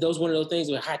 Because those one of those things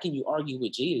where how can you argue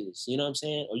with Jesus? You know what I'm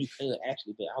saying? Or you could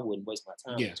actually, but I wouldn't waste my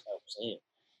time. Yeah. That's what I'm saying.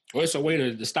 Well, it's a way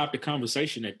to stop the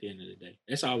conversation at the end of the day.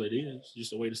 That's all it is.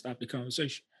 Just a way to stop the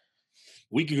conversation.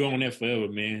 We could go on that forever,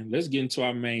 man. Let's get into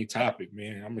our main topic,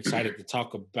 man. I'm excited to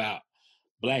talk about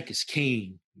Black is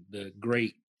King, the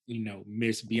great,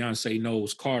 Miss Beyonce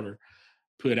Knowles Carter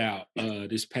put out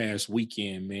this past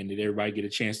weekend, man. Did everybody get a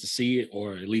chance to see it,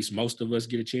 or at least most of us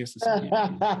get a chance to see it?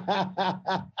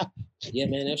 Yeah,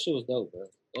 man, that shit was dope, bro.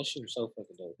 That shit was so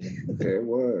fucking dope. Yeah, it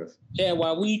was. Chad,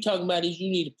 while we talking about this, you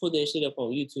need to put that shit up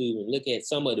on YouTube and look at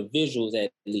some of the visuals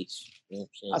at least. You know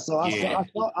what I'm saying?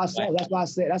 I saw.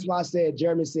 That's why I said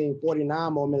Jeremy seen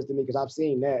 49 more minutes to me because I've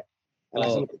seen that. And I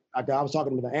was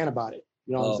talking to the Ann about it.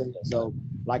 You know what I'm saying? So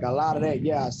like a lot of that,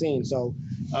 yeah, I seen. So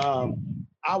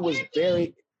I was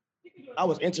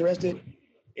interested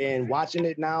in watching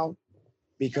it now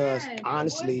because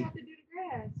honestly.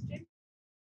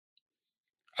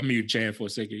 I mute Chad for a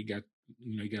second. You got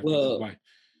why?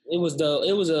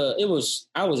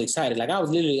 I was excited. Like I was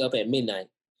literally up at midnight,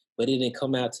 but it didn't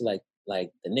come out to like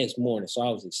the next morning. So I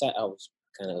was excited. I was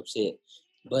kind of upset.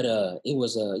 But it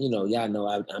was y'all know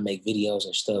I make videos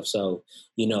and stuff. So,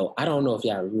 I don't know if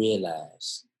y'all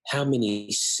realize how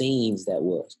many scenes that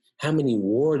was, how many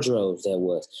wardrobes that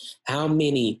was, how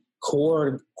many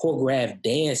choreographed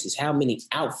dances, how many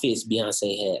outfits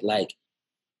Beyonce had. Like,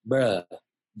 bruh,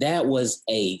 that was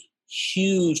a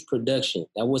huge production.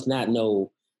 That was not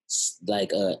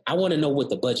I want to know what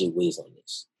the budget was on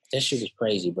this. That shit was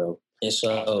crazy, bro. And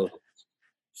so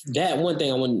that one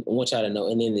thing I want y'all to know.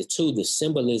 And then the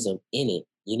symbolism in it,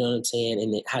 you know what I'm saying?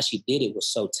 And then how she did it was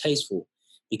so tasteful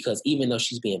because even though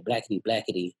she's being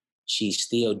blackety, she's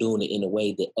still doing it in a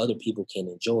way that other people can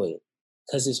enjoy it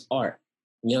because it's art.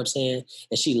 You know what I'm saying?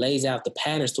 And she lays out the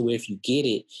patterns to where if you get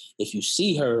it, if you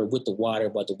see her with the water,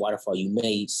 but the waterfall, you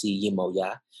may see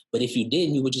Yemoya. But if you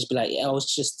didn't, you would just be like, oh,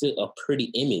 it's just a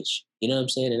pretty image. You know what I'm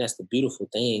saying? And that's the beautiful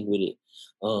thing with it.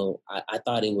 I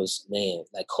thought it was, man,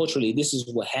 like culturally, this is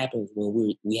what happens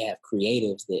when we have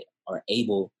creatives that are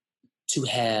able to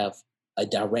have a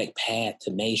direct path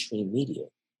to mainstream media.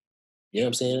 You know what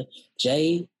I'm saying?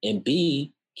 J and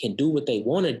B can do what they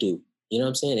want to do. You know what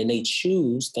I'm saying? And they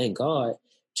choose, thank God,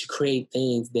 to create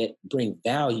things that bring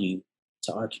value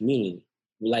to our community.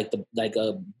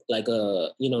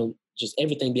 Just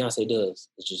everything Beyonce does.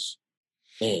 It's just,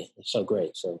 man, it's so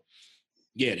great. So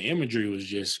yeah, the imagery was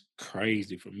just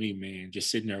crazy for me, man. Just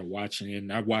sitting there watching it.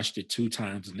 And I watched it 2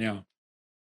 times now.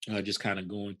 Just kind of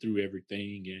going through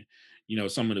everything,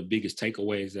 and some of the biggest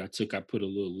takeaways that I took, I put a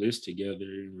little list together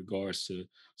in regards to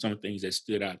some of the things that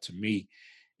stood out to me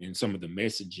and some of the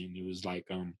messaging. It was like,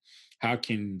 how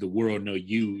can the world know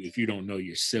you if you don't know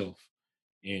yourself?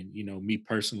 And me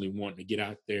personally wanting to get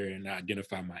out there and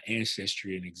identify my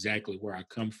ancestry and exactly where I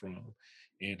come from,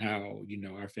 and how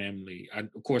our family,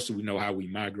 of course we know how we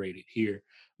migrated here,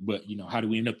 but how do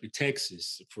we end up in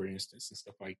Texas, for instance, and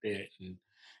stuff like that, and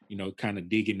kind of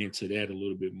digging into that a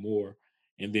little bit more.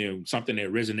 And then something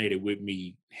that resonated with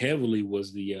me heavily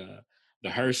was the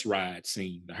hearse ride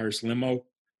scene, the hearse limo.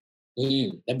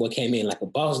 That boy came in like a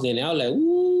boss then. I was like,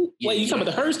 ooh. Wait, you talking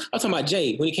about the hearse? I'm talking about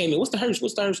Jay when he came in. What's the hearse?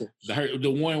 What's the hearse?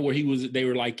 The one where they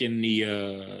were like in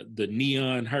the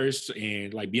neon hearse,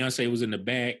 and like Beyonce was in the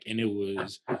back, and it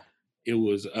was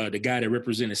the guy that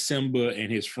represented Simba and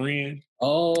his friend.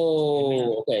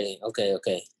 Oh, okay.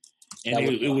 And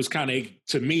it was kind of,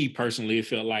 to me personally, it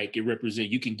felt like it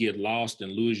represented, you can get lost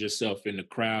and lose yourself in the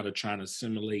crowd of trying to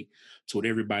assimilate to what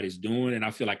everybody's doing. And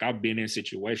I feel like I've been in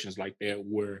situations like that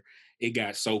where it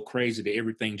got so crazy that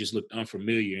everything just looked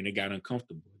unfamiliar and it got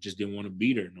uncomfortable. Just didn't want to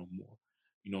be there no more.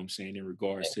 You know what I'm saying? In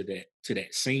regards to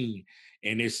that scene.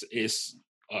 And it's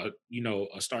a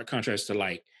stark contrast to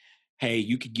like, hey,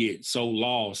 you could get so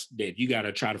lost that you got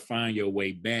to try to find your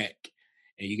way back.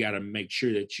 And you got to make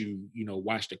sure that you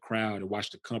watch the crowd and watch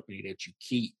the company that you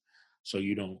keep, so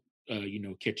you don't,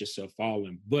 catch yourself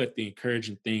falling. But the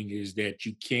encouraging thing is that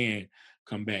you can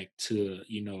come back to,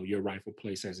 your rightful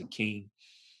place as a king.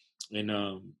 And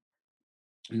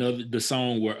the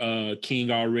song where King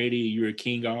Already, you're a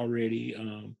king already.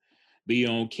 Be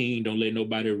your own king. Don't let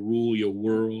nobody rule your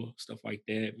world. Stuff like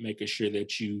that. Making sure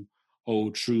that you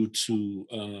hold true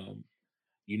to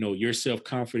your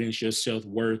self-confidence, your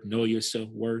self-worth, know your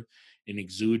self-worth and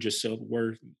exude your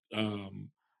self-worth.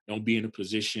 Don't be in a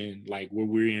position like where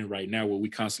we're in right now, where we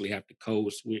constantly have to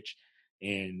code switch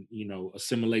and,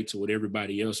 assimilate to what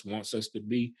everybody else wants us to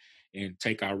be, and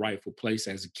take our rightful place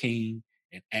as a king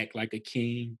and act like a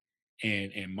king,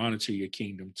 and monitor your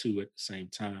kingdom too at the same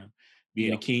time.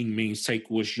 Being a king means take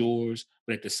what's yours,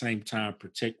 but at the same time,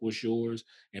 protect what's yours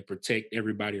and protect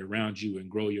everybody around you and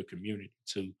grow your community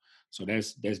too. So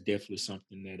that's definitely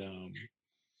something that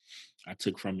I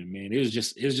took from it, man. It was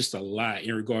just a lot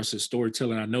in regards to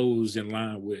storytelling. I know it was in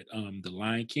line with The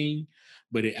Lion King,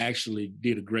 but it actually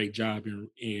did a great job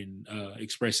in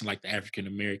expressing like the African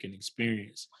American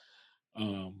experience.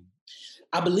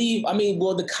 I believe. I mean,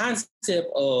 well, the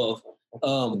concept of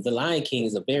The Lion King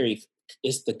is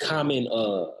it's the common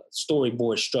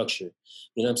storyboard structure.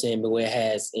 You know what I'm saying? But where it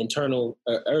has internal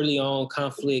early on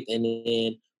conflict, and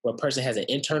then where a person has an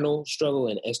internal struggle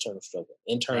and an external struggle.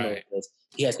 Internal, right.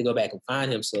 He has to go back and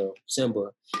find himself, Simba.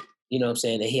 You know what I'm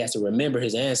saying? And he has to remember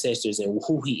his ancestors and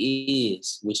who he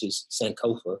is, which is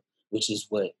Sankofa, which is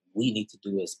what we need to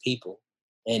do as people.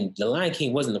 And The Lion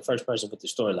King wasn't the first person with the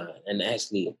storyline. And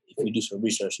actually, if we do some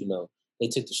research, they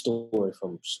took the story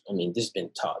from, this has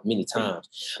been taught many times.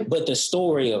 But the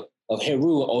story of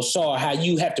Heru or Sar, how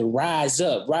you have to rise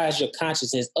your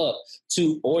consciousness up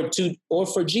or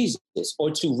for Jesus,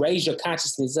 or to raise your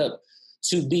consciousness up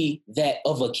to be that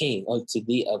of a king, or to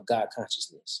be of God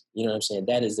consciousness. You know what I'm saying?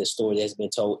 That is the story that's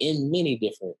been told in many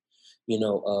different,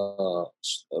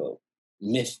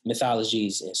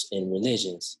 mythologies and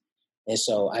religions. And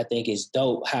so I think it's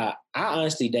dope how I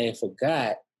honestly dang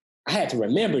forgot. I had to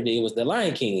remember that it was The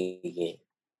Lion King again.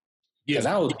 Because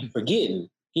I was forgetting,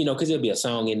 because there'll be a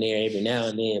song in there every now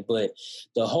and then. But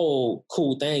the whole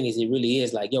cool thing is it really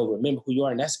is like, yo, remember who you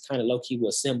are. And that's kind of low-key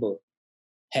what Simba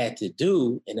had to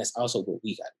do. And that's also what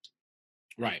we got to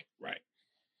do. Right.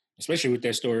 Especially with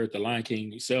that story with The Lion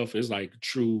King itself, is like a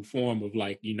true form of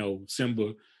like,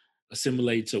 Simba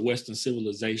assimilate to Western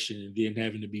civilization and then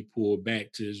having to be pulled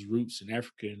back to his roots in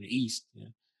Africa in the East. Yeah.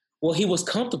 Well, he was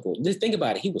comfortable. Just think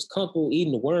about it. He was comfortable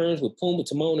eating the worms with Pumbaa,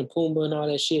 Timon, and Pumbaa and all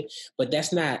that shit. But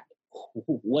that's not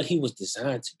what he was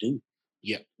designed to do.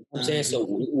 Yeah. You know what I'm saying? So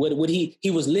what he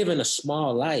was living a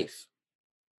small life.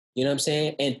 You know what I'm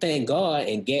saying? And thank God,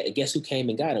 and guess who came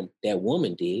and got him? That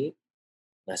woman did.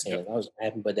 Not saying I was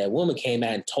happy, but that woman came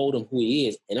out and told him who he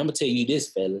is. And I'm going to tell you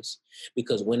this, fellas,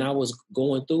 because when I was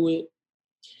going through it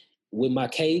with my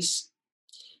case,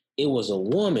 it was a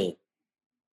woman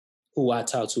who I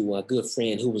talked to, a good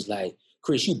friend who was like,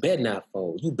 Chris, you better not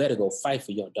fold. You better go fight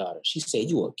for your daughter. She said,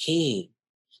 you a king.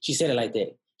 She said it like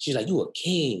that. She's like, you a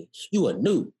king. You a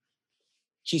new.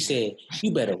 She said,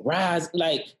 you better rise.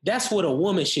 Like, that's what a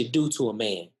woman should do to a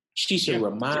man. She should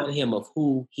remind him of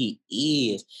who he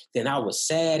is. Then I was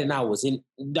sad and I was in,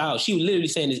 dog, she was literally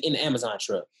saying this in the Amazon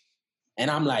truck.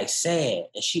 And I'm like, sad.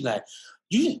 And she like,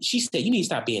 she said, you need to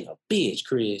stop being a bitch,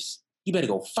 Chris. You better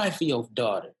go fight for your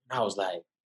daughter. And I was like,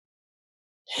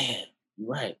 damn, you're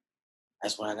right.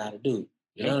 That's what I got to do.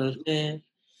 You know what I'm saying?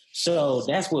 So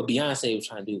that's what Beyonce was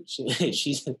trying to do.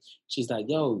 She's like,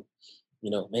 yo,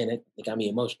 you know, man, that got me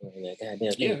emotional. Man.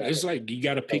 Goddamn. Yeah, it's like you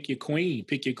got to pick your queen.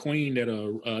 Pick your queen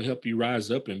that'll help you rise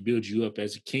up and build you up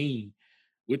as a king.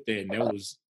 With that, and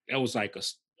that was like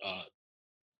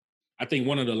I think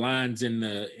one of the lines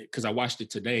in because I watched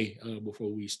it today before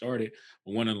we started.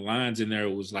 One of the lines in there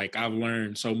was like, I've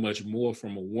learned so much more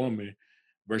from a woman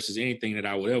versus anything that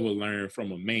I would ever learn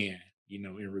from a man. You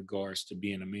know, in regards to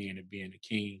being a man and being a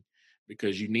king,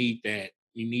 because you need that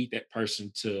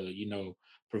person to, you know,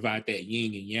 provide that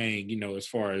yin and yang, you know, as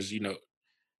far as, you know,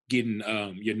 getting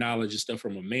your knowledge and stuff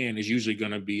from a man is usually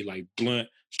going to be like blunt,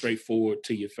 straightforward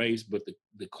to your face. But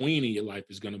the queen in your life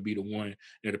is going to be the one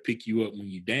that'll pick you up when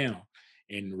you're down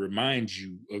and remind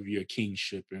you of your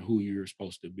kingship and who you're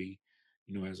supposed to be,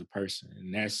 you know, as a person.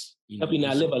 And that's, you know, help you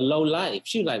not live a low life.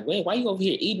 She was like, wait, why you over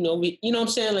here eating over here? You know what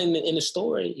I'm saying? Like in the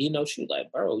story, you know, she was like,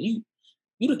 bro, you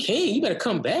the king. You better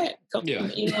come back. You know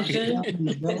what I'm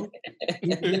saying?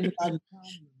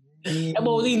 That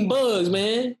boy was eating bugs,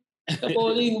 man. That boy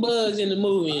was eating bugs in the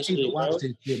movie and shit, I watch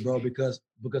this shit, bro, because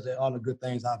of all the good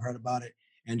things I've heard about it.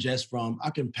 And just from, I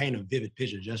can paint a vivid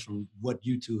picture just from what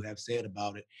you two have said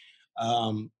about it.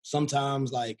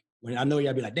 Sometimes, like, when I know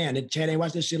y'all be like, damn, Chad ain't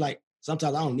watch this shit. Like,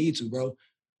 sometimes I don't need to, bro.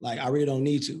 Like, I really don't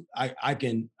need to. I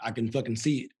can fucking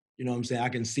see it. You know what I'm saying? I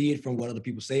can see it from what other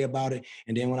people say about it.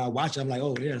 And then when I watch it, I'm like,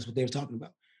 oh, yeah, that's what they were talking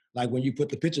about. Like, when you put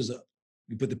the pictures up,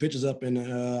 in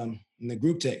the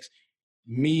group text.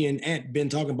 Me and Ant been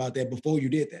talking about that before you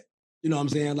did that. You know what I'm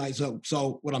saying? Like,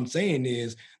 so what I'm saying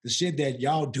is the shit that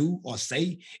y'all do or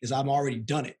say is I've already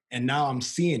done it. And now I'm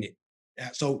seeing it.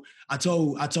 So I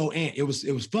told Ant, it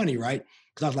was funny, right?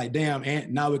 Because I was like, damn, Ant,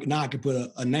 now I can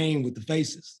put a name with the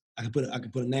faces. I can put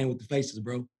a name with the faces,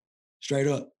 bro. Straight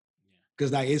up.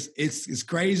 Because like it's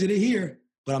crazy to hear,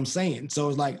 but I'm saying. So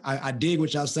it's like I dig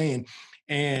what y'all saying.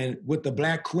 And with the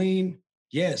Black Queen,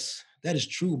 yes, that is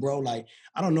true, bro. Like,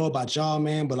 I don't know about y'all,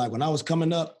 man, but like when I was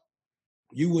coming up,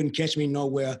 you wouldn't catch me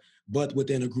nowhere but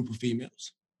within a group of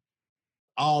females.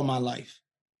 All my life.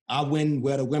 I went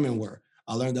where the women were.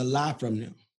 I learned a lot from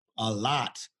them. A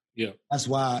lot. Yeah. That's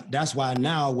why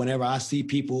now whenever I see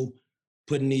people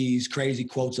putting these crazy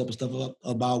quotes up and stuff up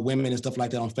about women and stuff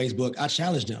like that on Facebook, I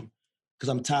challenge them because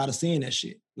I'm tired of seeing that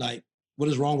shit. Like, what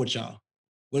is wrong with y'all?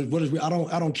 What is I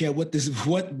don't care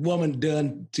what woman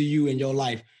done to you in your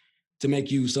life to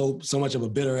make you so much of a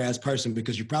bitter ass person,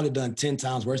 because you probably done 10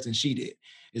 times worse than she did.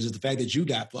 It's just the fact that you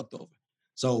got fucked over.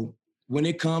 So when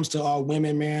it comes to our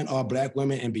women, man, our Black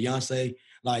women and Beyonce,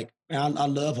 like, man, I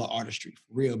love her artistry,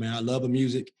 for real, man. I love her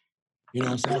music. You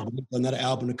know what I'm saying? Another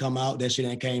album to come out. That shit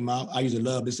ain't came out. I used to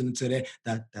love listening to that.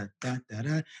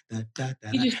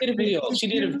 She just did a video.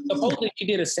 Supposedly she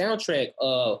did a soundtrack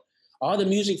of all the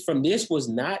music from this was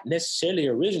not necessarily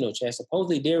original, Chad.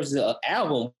 Supposedly there was an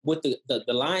album with the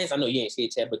lines. I know you ain't see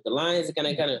it, Chad, but the lines are kind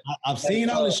of. I've seen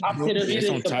all this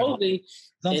shit. Supposedly,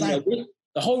 the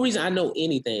whole reason I know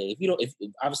anything, if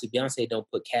obviously Beyonce don't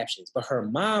put captions, but her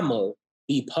mama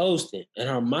be posting, and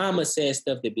her mama says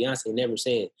stuff that Beyonce never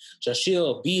said. So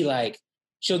she'll be like,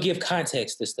 she'll give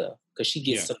context to stuff because she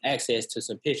gets some access to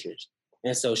some pictures.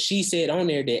 And so she said on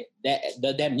there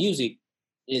that music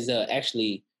is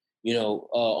actually,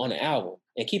 on the album.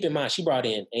 And keep in mind, she brought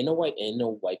in ain't no white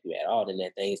people at all in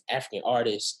that thing. It's African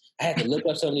artists. I had to look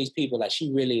up some of these people. Like,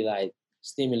 she really like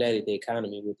stimulated the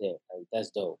economy with that. Like, that's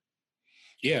dope.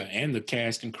 Yeah, and the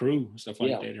cast and crew, stuff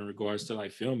like that in regards to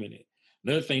like filming it.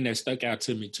 Another thing that stuck out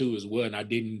to me too as well, and I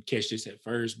didn't catch this at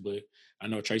first, but I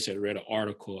know Trace had read an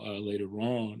article later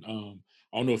on.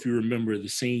 I don't know if you remember the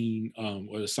scene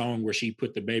or the song where she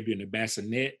put the baby in the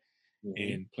bassinet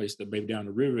and placed the baby down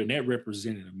the river, and that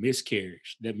represented a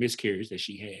miscarriage that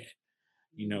she had,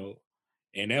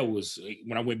 and that was,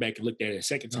 when I went back and looked at it a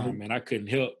second time, man, I couldn't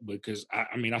help because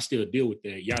I still deal with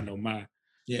that. Y'all know my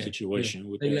situation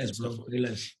with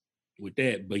that. With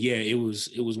that. But yeah, it was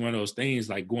one of those things,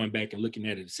 like going back and looking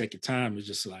at it a second time, it's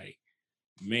just like,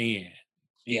 man,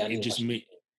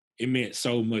 it meant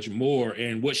so much more.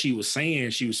 And what she was saying,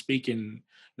 she was speaking,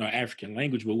 African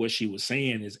language, but what she was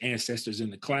saying is ancestors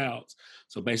in the clouds.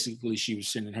 So basically she was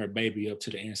sending her baby up to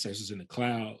the ancestors in the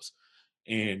clouds,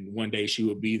 and one day she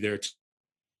would be there to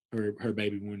her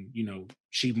baby when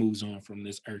she moves on from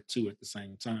this earth too at the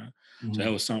same time. Mm-hmm. So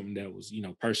that was something that was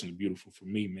personally beautiful for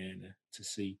me, man, to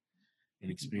see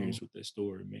and experience with that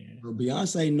story, man. Bro,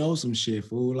 Beyonce knows some shit,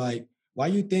 fool. Like, why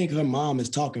you think her mom is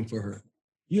talking for her?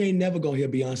 You ain't never gonna hear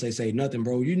Beyonce say nothing,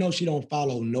 bro. You know she don't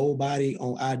follow nobody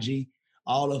on IG.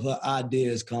 All of her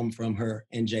ideas come from her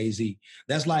and Jay-Z.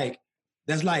 That's like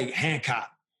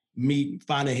Hancock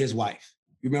finding his wife.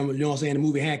 You remember, you know what I'm saying? The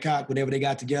movie Hancock, whenever they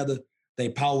got together, their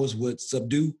powers would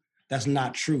subdue. That's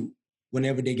not true.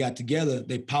 Whenever they got together,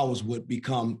 their powers would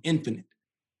become infinite.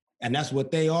 And that's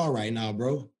what they are right now,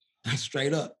 bro. That's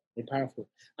straight up. They're powerful.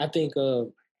 I think,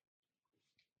 what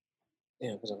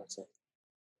was I going to say?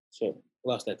 Sure,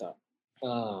 lost that thought.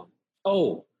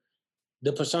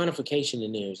 The personification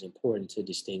in there is important to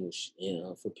distinguish,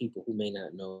 for people who may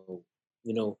not know.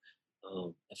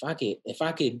 If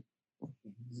I could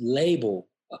label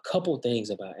a couple things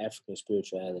about African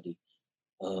spirituality,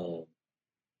 and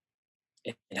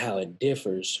how it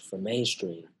differs from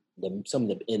mainstream,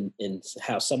 and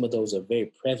how some of those are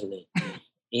very prevalent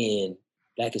in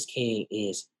Black is King,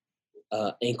 is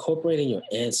incorporating your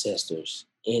ancestors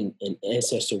in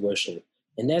ancestor worship.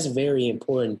 And that's very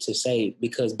important to say,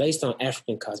 because based on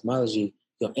African cosmology,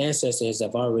 your ancestors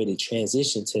have already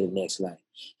transitioned to the next life.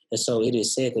 And so it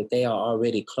is said that they are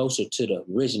already closer to the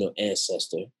original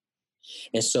ancestor.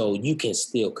 And so you can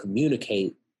still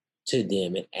communicate to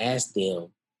them and ask them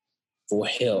for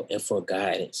help and for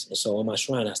guidance. And so on my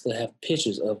shrine, I still have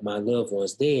pictures of my loved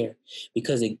ones there,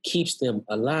 because it keeps them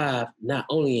alive, not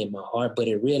only in my heart, but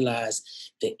it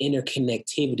realizes the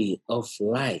interconnectivity of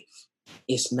life.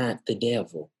 It's not the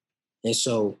devil. And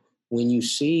so when you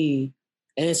see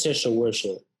ancestral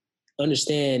worship,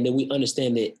 understand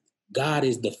that God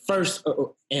is the first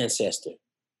ancestor.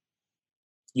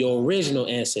 Your original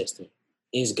ancestor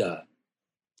is God,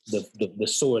 the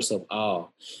source of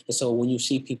all. And so when you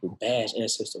see people bash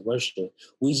ancestor worship,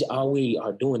 all we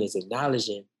are doing is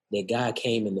acknowledging that God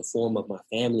came in the form of my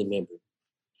family member.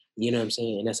 You know what I'm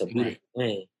saying? And that's a beautiful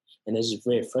thing. And it's just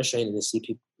very frustrating to see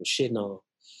people shitting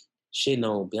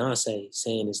on Beyonce,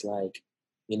 saying it's like,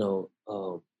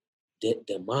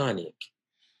 demonic,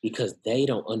 because they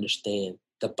don't understand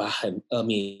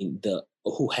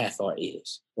who Hathor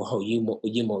is, or who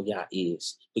Yumoya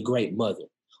is, the great mother,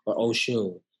 or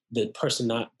Oshun, the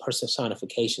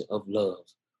personification of love,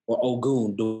 or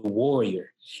Ogun, the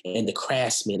warrior, and the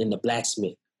craftsman and the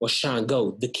blacksmith, or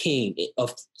Shango, the king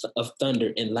of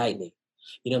thunder and lightning.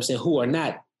 You know what I'm saying? Who are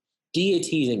not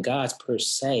deities and gods per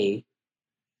se,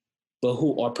 but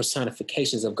who are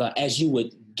personifications of God, as you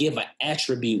would give an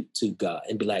attribute to God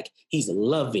and be like, he's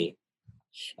loving,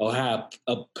 or how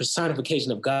a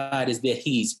personification of God is that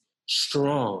he's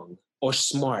strong or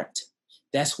smart.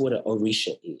 That's what an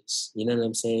Orisha is. You know what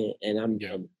I'm saying? And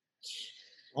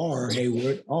or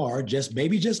Hayward, or just they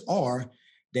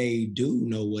do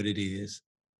know what it is.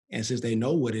 And since they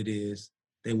know what it is,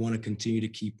 they want to continue to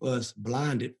keep us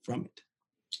blinded from it.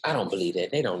 I don't believe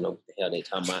that. They don't know what the hell they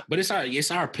talking about. But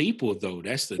it's our people though.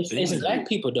 That's the thing. It's Black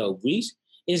people though, Reese.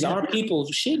 It's our people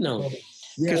shitting on it.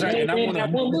 Because I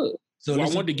So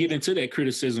wanted to get into that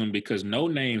criticism, because No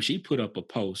Name, she put up a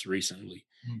post recently,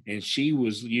 and she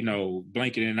was,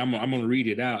 blanking, and I'm going to read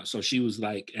it out. So she was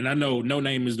like, and I know No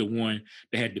Name is the one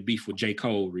that had the beef with J.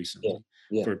 Cole recently,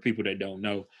 for people that don't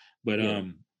know. But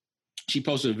she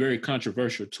posted a very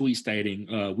controversial tweet stating,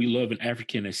 "We love an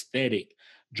African aesthetic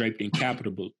draped in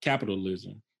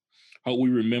capitalism. Hope we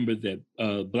remember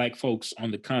that Black folks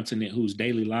on the continent whose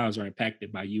daily lives are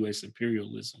impacted by U.S.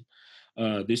 imperialism."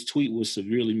 This tweet was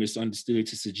severely misunderstood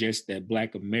to suggest that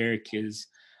Black America's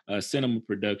cinema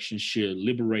production should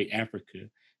liberate Africa.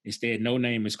 Instead, No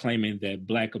Name is claiming that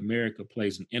Black America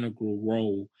plays an integral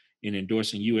role in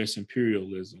endorsing U.S.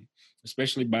 imperialism,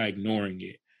 especially by ignoring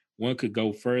it. One could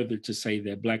go further to say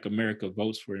that Black America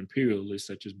votes for imperialists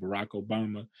such as Barack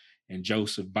Obama and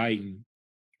Joseph Biden,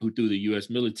 who through the U.S.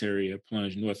 military have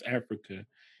plunged North Africa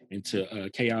into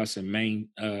chaos and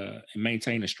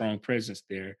maintain a strong presence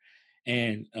there,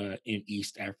 and in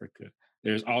East Africa.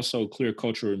 There's also clear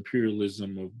cultural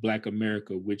imperialism of Black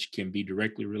America, which can be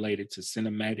directly related to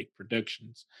cinematic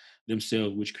productions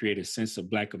themselves, which create a sense of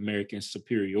Black American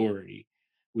superiority,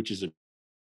 which is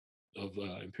of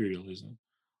imperialism.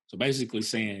 So basically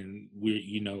saying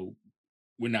we're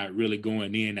not really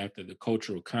going in after the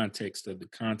cultural context of the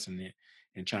continent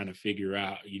and trying to figure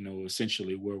out,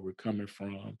 essentially where we're coming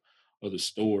from or the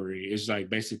story. It's like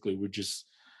basically we're just,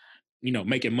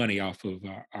 making money off of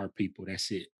our people.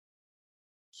 That's it.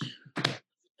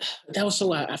 That was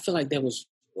so. I feel like that was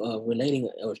relating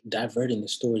or diverting the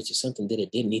story to something that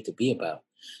it didn't need to be about.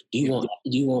 Do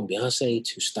you want Beyonce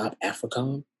to stop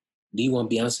AFRICOM? Do you want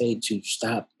Beyonce to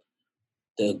stop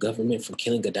the government from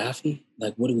killing Gaddafi?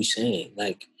 Like, what are we saying?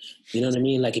 Like, you know what I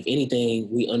mean? Like, if anything,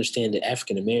 we understand that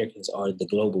African Americans are the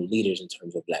global leaders in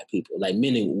terms of Black people. Like,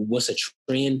 meaning, what's a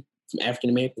trend from African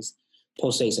Americans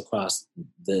pulsates across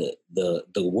the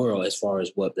world as far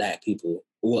as what Black people,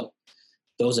 what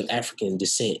those of African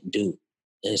descent do.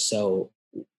 And so,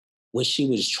 when she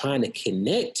was trying to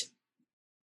connect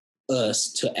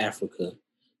us to Africa,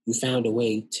 you found a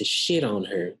way to shit on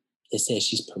her and said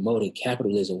she's promoting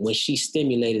capitalism when she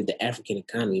stimulated the African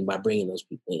economy by bringing those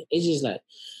people in. It's just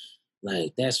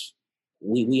like that's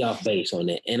we off base on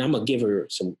that. And I'm gonna give her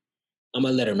some. I'm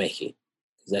gonna let her make it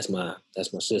because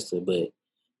that's my sister. But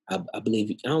I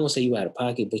believe I don't want to say you out of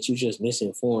pocket, but you just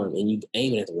misinformed and you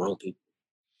aiming at the wrong people.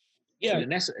 Yeah,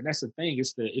 and that's the thing.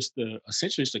 It's the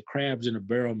essentially it's the crabs in a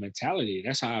barrel mentality.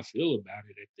 That's how I feel about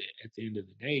it at the end of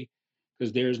the day,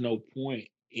 because there's no point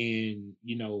in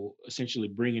essentially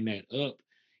bringing that up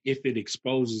if it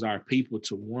exposes our people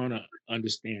to want to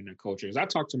understand their culture. As I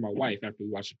talked to my wife after we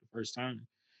watched it the first time,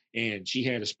 and she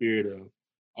had a spirit of,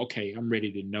 okay, I'm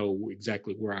ready to know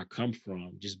exactly where I come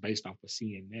from just based off of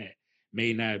seeing that.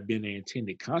 May not have been the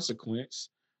intended consequence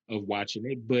of watching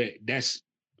it, but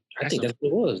I think that's what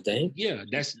it was, Dang. Yeah,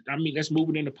 that's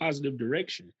moving in a positive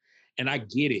direction. And I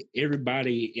get it.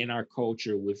 Everybody in our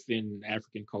culture, within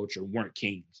African culture, weren't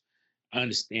kings. I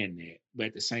understand that. But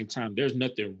at the same time, there's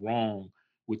nothing wrong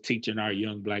with teaching our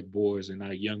young Black boys and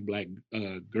our young Black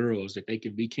girls that they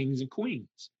can be kings and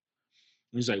queens.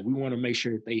 It's like we want to make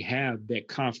sure that they have that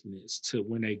confidence to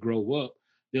when they grow up,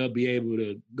 they'll be able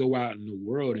to go out in the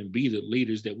world and be the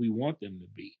leaders that we want them to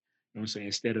be. You know what I'm saying?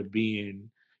 Instead of being,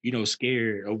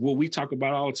 scared of what we talk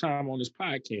about all the time on this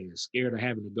podcast, scared of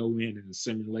having to go in and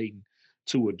assimilating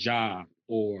to a job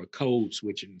or code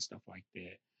switching and stuff like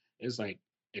that. It's like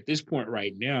at this point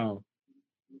right now,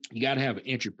 you got to have an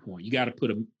entry point. You got to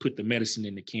put the medicine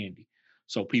in the candy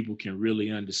so people can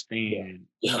really understand,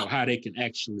 how they can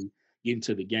actually get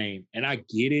into the game. And I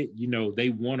get it. They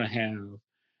want to have,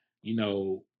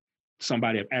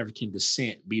 somebody of African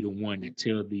descent be the one that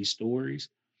tell these stories.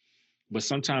 But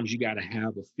sometimes you got to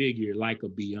have a figure like a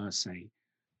Beyonce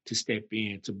to step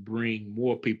in to bring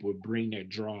more people, bring that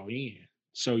draw in,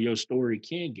 so your story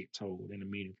can get told in a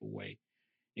meaningful way.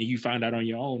 And you find out on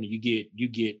your own, and you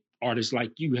get artists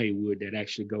like you, Haywood, that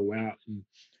actually go out and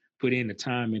put in the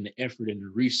time and the effort and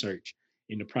the research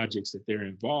in the projects that they're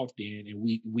involved in, and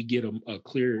we get a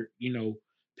clear,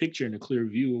 picture and a clear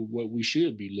view of what we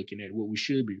should be looking at, what we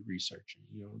should be researching.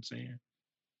 You know what I'm saying?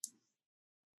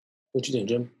 What you think,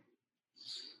 Jim?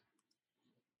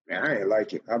 Man, I ain't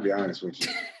like it. I'll be honest with you.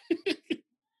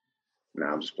 No,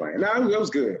 I'm just playing. No, it was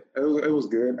good. It was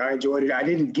good. I enjoyed it. I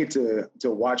didn't get to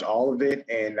watch all of it,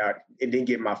 and it didn't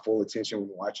get my full attention when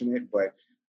watching it. But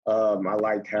I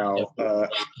liked how.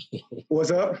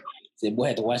 What's up? Said, boy, I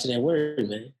had to watch that word,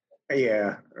 man.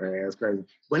 Yeah, that's crazy.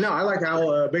 But no, I like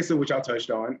how basically what y'all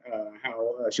touched on,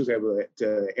 how she was able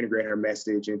to integrate her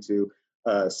message into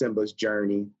Simba's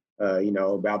journey.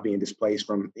 About being displaced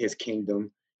from his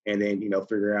kingdom, and then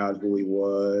figure out who he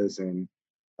was, and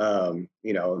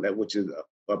that which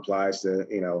applies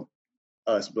to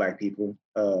us Black people.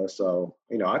 So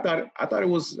I thought it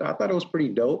was pretty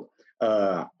dope.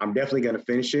 I'm definitely gonna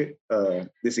finish it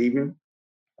this evening.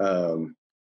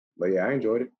 But yeah, I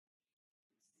enjoyed it.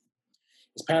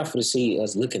 It's powerful to see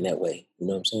us looking that way. You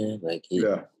know what I'm saying? Like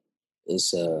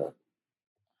it's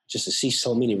just to see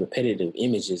so many repetitive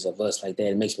images of us like that.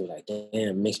 It makes me like, damn.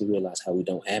 It makes me realize how we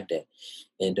don't have that.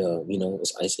 And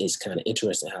it's kind of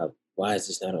interesting why is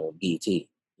this not on BET? You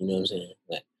know what I'm saying?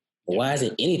 Like, why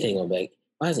isn't anything on back?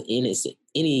 Why isn't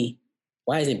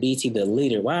Why isn't BET the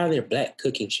leader? Why are there Black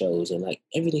cooking shows and like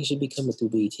everything should be coming through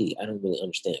BET? I don't really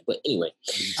understand. But anyway,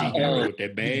 with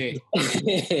that bag.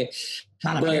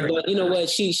 but you know what?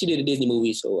 She did a Disney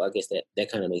movie, so I guess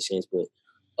that kind of makes sense. But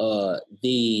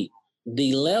the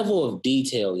level of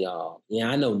detail, y'all. Yeah,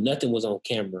 I know nothing was on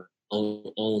camera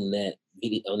on that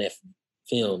video, on that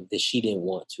film that she didn't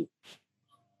want to,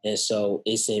 and so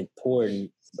it's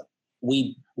important.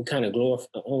 We kind of glorify.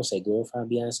 I won't say glorify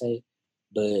Beyonce,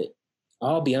 but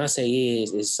all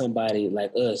Beyonce is somebody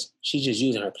like us. She's just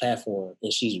using her platform,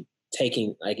 and she's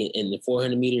taking like in the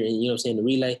 400 meter, and the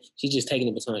relay. She's just taking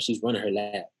the baton. She's running her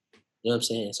lap. You know what I'm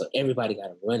saying? So everybody got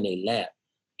to run their lap,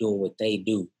 doing what they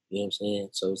do. You know what I'm saying?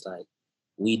 So it's like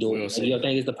we doing. Maybe your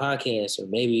thing is the podcast, or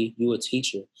maybe you a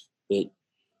teacher, but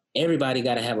everybody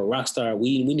got to have a rock star.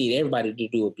 We need everybody to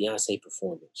do a Beyonce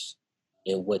performance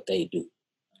in what they do.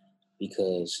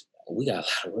 because we got a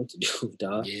lot of work to do,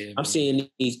 dog. Yeah, I'm seeing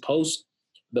these posts,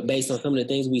 but based on some of the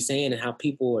things we saying and how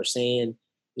people are saying,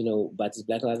 you know, about this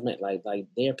Black Lives Matter, like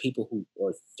there are people who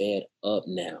are fed up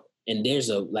now, and there's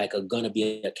gonna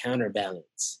be a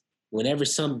counterbalance. Whenever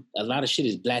a lot of shit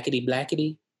is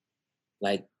blackety,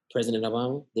 like President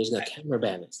Obama, there's a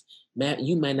counterbalance. Matt,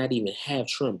 you might not even have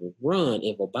Trump run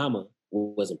if Obama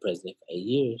wasn't president for 8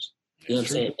 years. You know what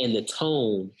I'm saying? And the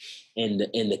tone and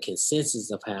the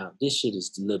consensus of how this shit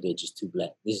is a little bit just too black.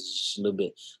 This is just a little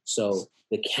bit. So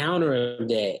the counter of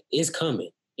that is coming.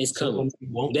 It's coming.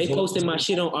 They posted my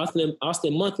shit on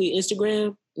Austin Monthly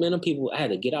Instagram. Man, them people, I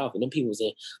had to get off. And them people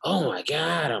saying, "Oh my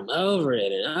God, I'm over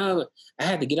it." And I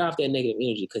had to get off that negative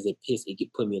energy because it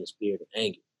put me in a spirit of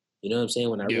anger. You know what I'm saying?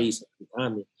 When I read some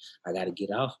comment, I got to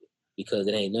get off it because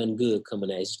it ain't nothing good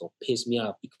coming out. It's just going to piss me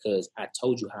off because I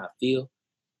told you how I feel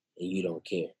and you don't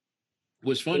care.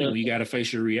 What's funny, when you got to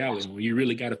face your reality, when you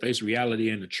really got to face reality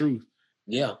and the truth.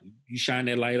 Yeah. You shine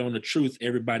that light on the truth,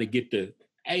 everybody get the,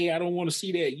 hey, I don't want to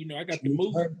see that. You know, I got the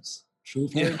move.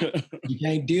 Truth hurts. You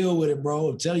can't deal with it, bro.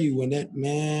 I'm telling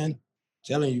you,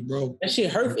 telling you, bro. That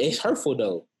shit hurt. It's hurtful,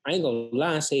 though. I ain't gonna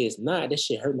lie and say it's not. That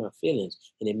shit hurt my feelings.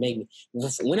 And it make me,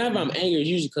 whenever I'm angry, it's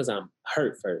usually because I'm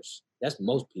hurt first. That's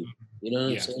most people. You know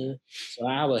what I'm saying? So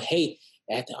I would hate,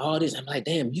 after all this, I'm like,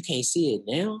 damn, you can't see it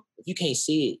now? If you can't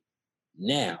see it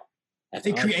now.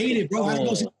 They created, bro. How you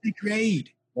gonna they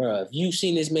create? Bro, if you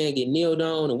seen this man get kneeled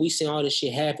on and we seen all this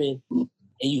shit happen, and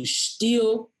you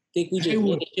still think we just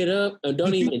make shit up and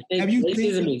don't even think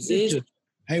racism exists?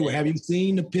 Hayward, have you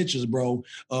seen the pictures, bro,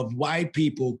 of white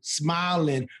people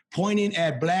smiling, pointing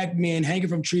at black men hanging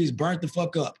from trees, burnt the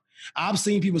fuck up? I've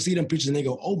seen people see them pictures and they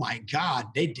go, "Oh my God,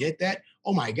 they did that?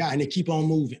 Oh my God," and they keep on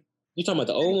moving. You talking about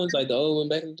the old ones, like the old one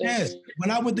back in the day? Yes.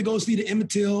 When I went to go see the Emmett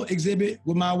Till exhibit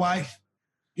with my wife,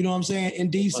 you know what I'm saying,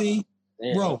 in DC,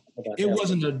 bro, it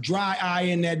wasn't a dry eye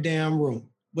in that damn room.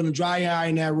 Wasn't a dry eye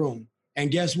in that room.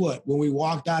 And guess what? When we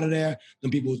walked out of there,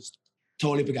 them people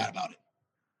totally forgot about it.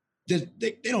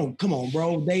 They don't, come on,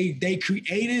 bro. They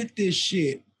created this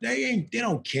shit. They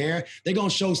don't care. They're gonna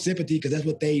show sympathy because that's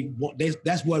what they want.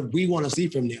 That's what we want to see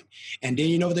from them. And then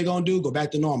you know what they're gonna do? Go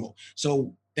back to normal.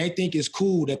 So they think it's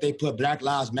cool that they put Black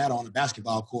Lives Matter on the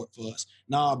basketball court for us.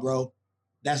 Nah, bro,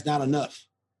 that's not enough.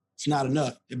 It's not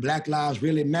enough. If Black lives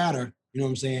really matter, you know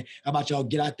what I'm saying? How about y'all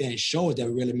get out there and show us that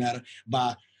we really matter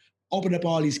by opening up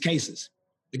all these cases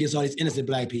against all these innocent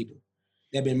black people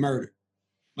that have been murdered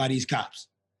by these cops.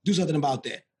 Do something about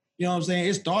that. You know what I'm saying?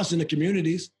 It starts in the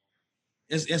communities.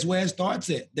 That's where it starts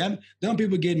at. Them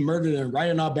people getting murdered right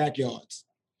in our backyards.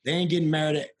 They ain't getting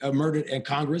murdered in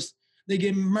Congress. They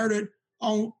getting murdered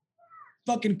on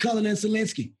fucking Cullen and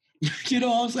Zelensky. You know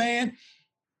what I'm saying?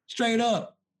 Straight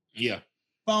up. Yeah.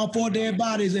 Found 4 dead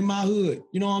bodies in my hood.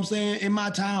 You know what I'm saying? In my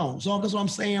town. So that's what I'm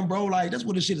saying, bro. Like, that's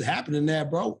what the shit is happening there,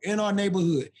 bro. In our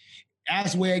neighborhood.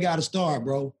 That's where it got to start,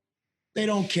 bro. They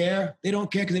don't care. They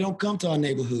don't care because they don't come to our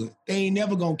neighborhood. They ain't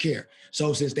never going to care.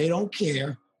 So since they don't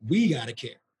care, we got to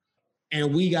care.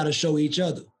 And we got to show each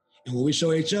other. And when we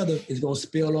show each other, it's going to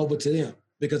spill over to them.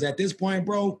 Because at this point,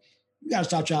 bro, you got to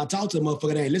stop trying to talk to a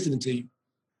motherfucker that ain't listening to you.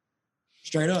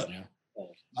 Straight up. Yeah.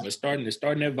 It's starting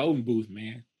that voting booth,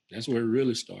 man. That's where it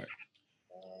really starts.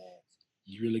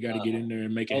 You really got to get in there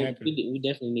and make it happen. We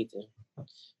definitely need to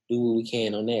do what we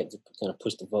can on that to kind of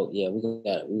push the vote. Yeah,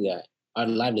 we got our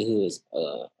livelihoods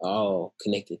all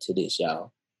connected to this,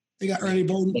 y'all. They got early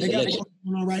voting. They got voting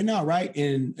going on right now, right?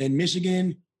 In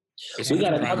Michigan. We got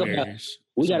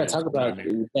to talk about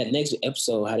that next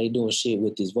episode, how they doing shit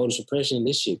with this voter suppression.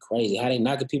 This shit crazy. How they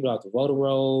knocking people off the voter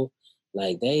roll.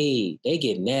 Like, they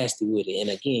get nasty with it.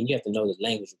 And again, you have to know the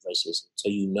language of racism so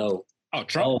you know. Oh,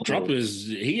 Trump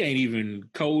he ain't even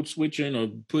code switching or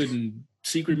putting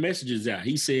secret messages out.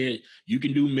 He said you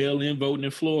can do mail-in voting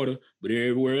in Florida, but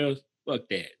everywhere else, fuck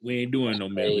that. We ain't doing no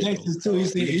mail-in. Texas too. We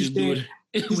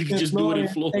can just do it in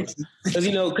Florida. Because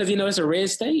you know it's a red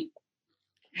state.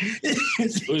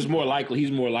 He's more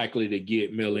likely to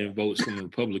get mail-in votes from the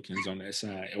Republicans on that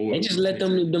side. They just let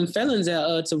them felons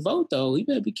out to vote, though. You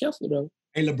better be careful, though.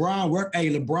 Hey,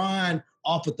 LeBron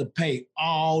offered to pay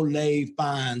all they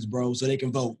fines, bro, so they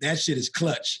can vote. That shit is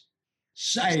clutch.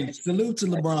 Hey, salute to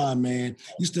LeBron, man.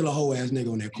 You still a whole ass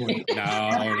nigga on that court. No,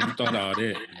 you thought all that.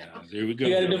 Yeah, here we go.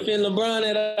 You got to defend LeBron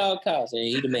at all costs, and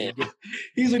he the man.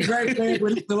 He's a great player,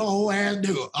 but he's still a whole ass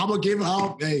nigga. I'm gonna give him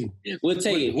all. Hey, we'll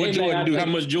take it. What Jordan do? How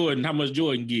much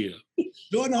Jordan give?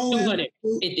 Jordan whole $250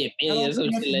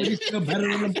 million. He's still better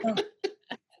than LeBron.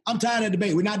 I'm tired of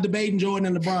debate. We're not debating Jordan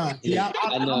and LeBron. Yeah,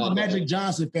 I'm a Magic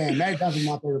Johnson fan. Magic Johnson's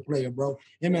my favorite player, bro.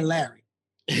 Him and Larry.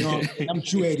 You know, I'm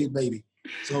true 80s, baby.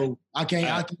 So I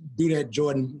can't do that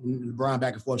Jordan LeBron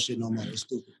back and forth shit no more. It's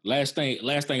stupid. Last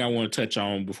thing I want to touch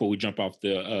on before we jump off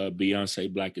the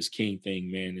Beyonce Black is King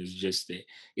thing, man, is just that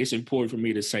it's important for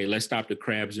me to say, let's stop the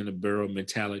crabs in the barrel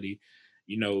mentality.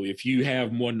 You know, if you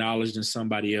have more knowledge than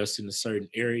somebody else in a certain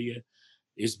area,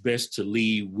 it's best to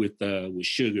lead with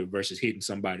sugar versus hitting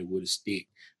somebody with a stick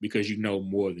because you know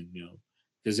more than them.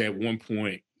 Because at one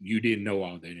point, you didn't know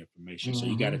all that information. So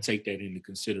you got to take that into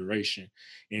consideration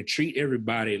and treat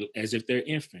everybody as if they're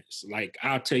infants. Like,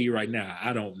 I'll tell you right now,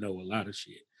 I don't know a lot of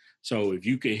shit. So if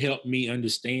you can help me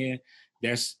understand,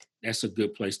 that's a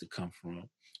good place to come from.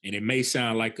 And it may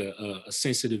sound like a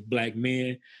sensitive black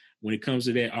man when it comes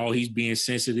to that. Oh, he's being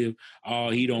sensitive. Oh,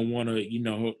 he don't want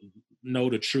to,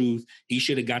 know the truth. He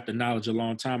should have got the knowledge a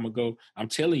long time ago. I'm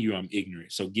telling you, I'm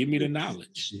ignorant. So give me the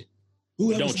knowledge.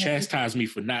 Don't chastise me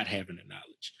for not having the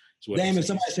knowledge. Damn, if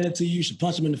somebody said it to you, you should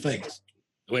punch him in the face.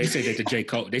 Well, they said that to J.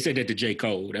 Cole. They said that to J.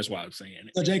 Cole. That's why I'm saying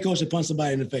it. So J. Cole should punch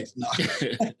somebody in the face. No.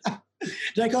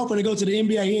 J. Cole finna go to the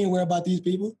NBA. He ain't worry about these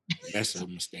people. That's a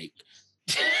mistake.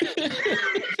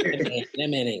 That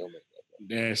man ain't gonna make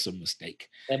that. That's a mistake.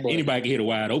 Anybody can hit a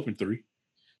wide open three.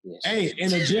 Yes. Hey,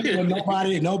 in the gym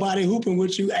with nobody hooping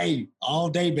with you. Hey, all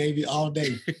day, baby, all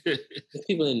day. There's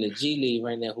people in the G League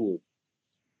right now who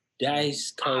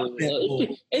dice code.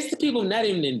 It's the people not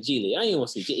even in G League. I don't even want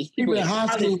to say G. It's people in high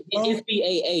school.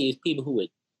 NCAA is people who are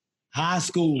high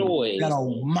school.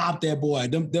 Gotta mop that boy.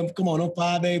 Them. Come on, them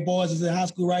 5A boys is in high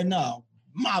school right now.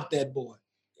 Mop that boy.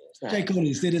 J. Cole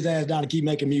needs to sit his ass down and keep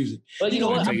making music. But you know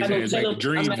what? I'm not going to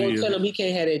tell him he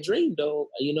can't have that dream, though.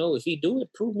 You know, if he do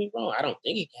it, prove me wrong. I don't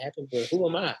think it can happen, but who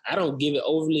am I? I don't give it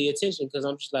overly attention because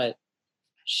I'm just like,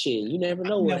 shit, you never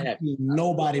know what happens.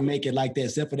 Nobody make it like that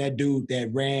except for that dude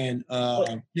that ran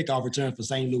kickoff return for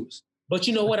St. Louis. But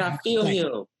you know what? I feel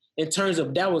him in terms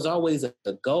of that was always a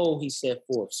goal he set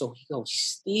forth. So he goes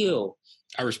still.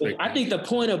 I respect I think the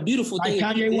point of beautiful thing.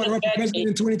 Kanye want to run for president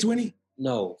in 2020?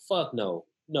 No, fuck no.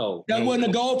 No. That wasn't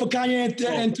a goal for Kanye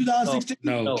in 2016?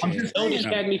 No. Don't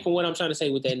distract me from what I'm trying to say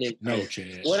with that nigga. No,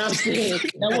 Chad. What I'm saying.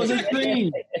 That was his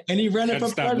dream. And he ran it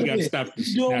for president. We got to stop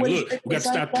this. Now, look, we got to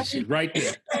stop this shit right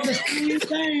there. The same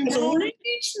thing, bro.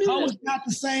 How is not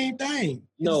the same thing?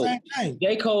 No.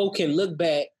 J. Cole can look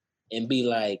back and be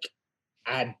like,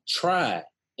 I tried.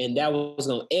 And that was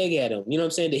going to egg at him. You know what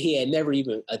I'm saying? That he had never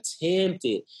even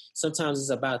attempted. Sometimes it's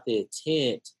about the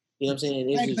attempt. You know what I'm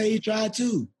saying? I say he tried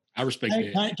too. I respect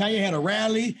that. Kanye had a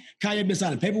rally. Kanye been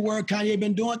signing paperwork. Kanye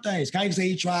been doing things. Kanye say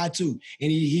he tried too,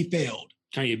 and he failed.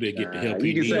 Kanye better get the help.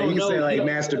 You can say like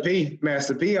Master P.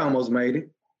 Master P almost made it.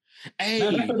 Hey,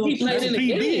 Master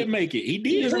P did make it. He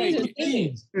did make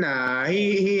it. Nah,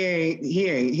 he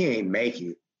ain't make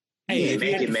it. Hey, if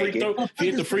he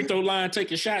hit the free throw line,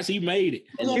 taking shots, he made it.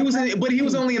 But he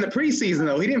was only in the preseason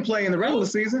though. He didn't play in the regular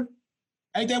season.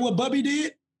 Ain't that what Bubby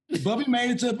did? Bubby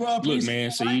made it to look,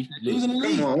 man. See, he was in the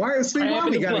league. Come on, why is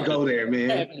Bobby got to go there,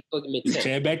 man?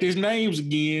 Chad back his names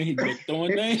again. He been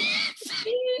throwing names.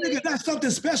 Nigga, that's something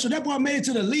special. That boy made it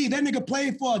to the league. That nigga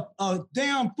played for a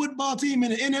damn football team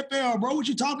in the NFL, bro. What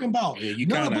you talking about? Yeah, you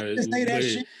kind of say that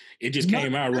shit. It just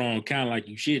came out wrong, kind of like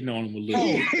you shitting on him a little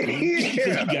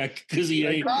bit because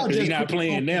he not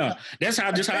playing now. That's how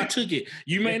I took it.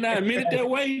 You may not admit it that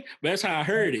way, but that's how I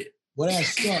heard it. Well, that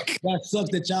sucks. That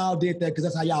sucks that y'all did that because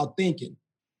that's how y'all thinking.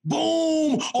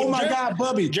 Boom! Oh my God,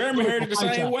 Bubby. Jeremy heard it the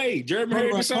same way. Jeremy heard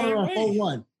it the same way.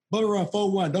 4-1. Bubby run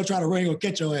 4-1. Don't try to ring or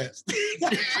catch your ass.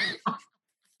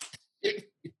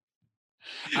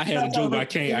 I had a joke, but I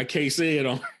can't say it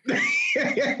on. I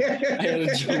had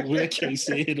a joke, but I can't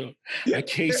say it on. I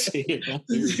can't say it on.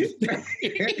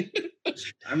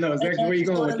 I know exactly where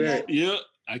you're going with that. Yep,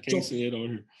 I can't say it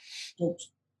on here.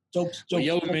 Jokes.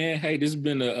 Yo, man, hey, this has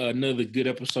been another good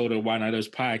episode of Why Not Us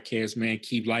podcast, man.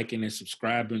 Keep liking and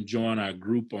subscribing. Join our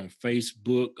group on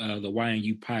Facebook, the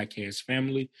YNU podcast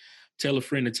family. Tell a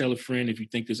friend to tell a friend. If you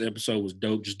think this episode was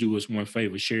dope, just do us one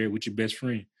favor. Share it with your best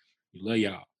friend. We love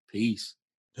y'all. Peace.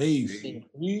 Peace. Who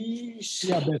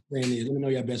your best friend is? Let me know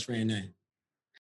your best friend name.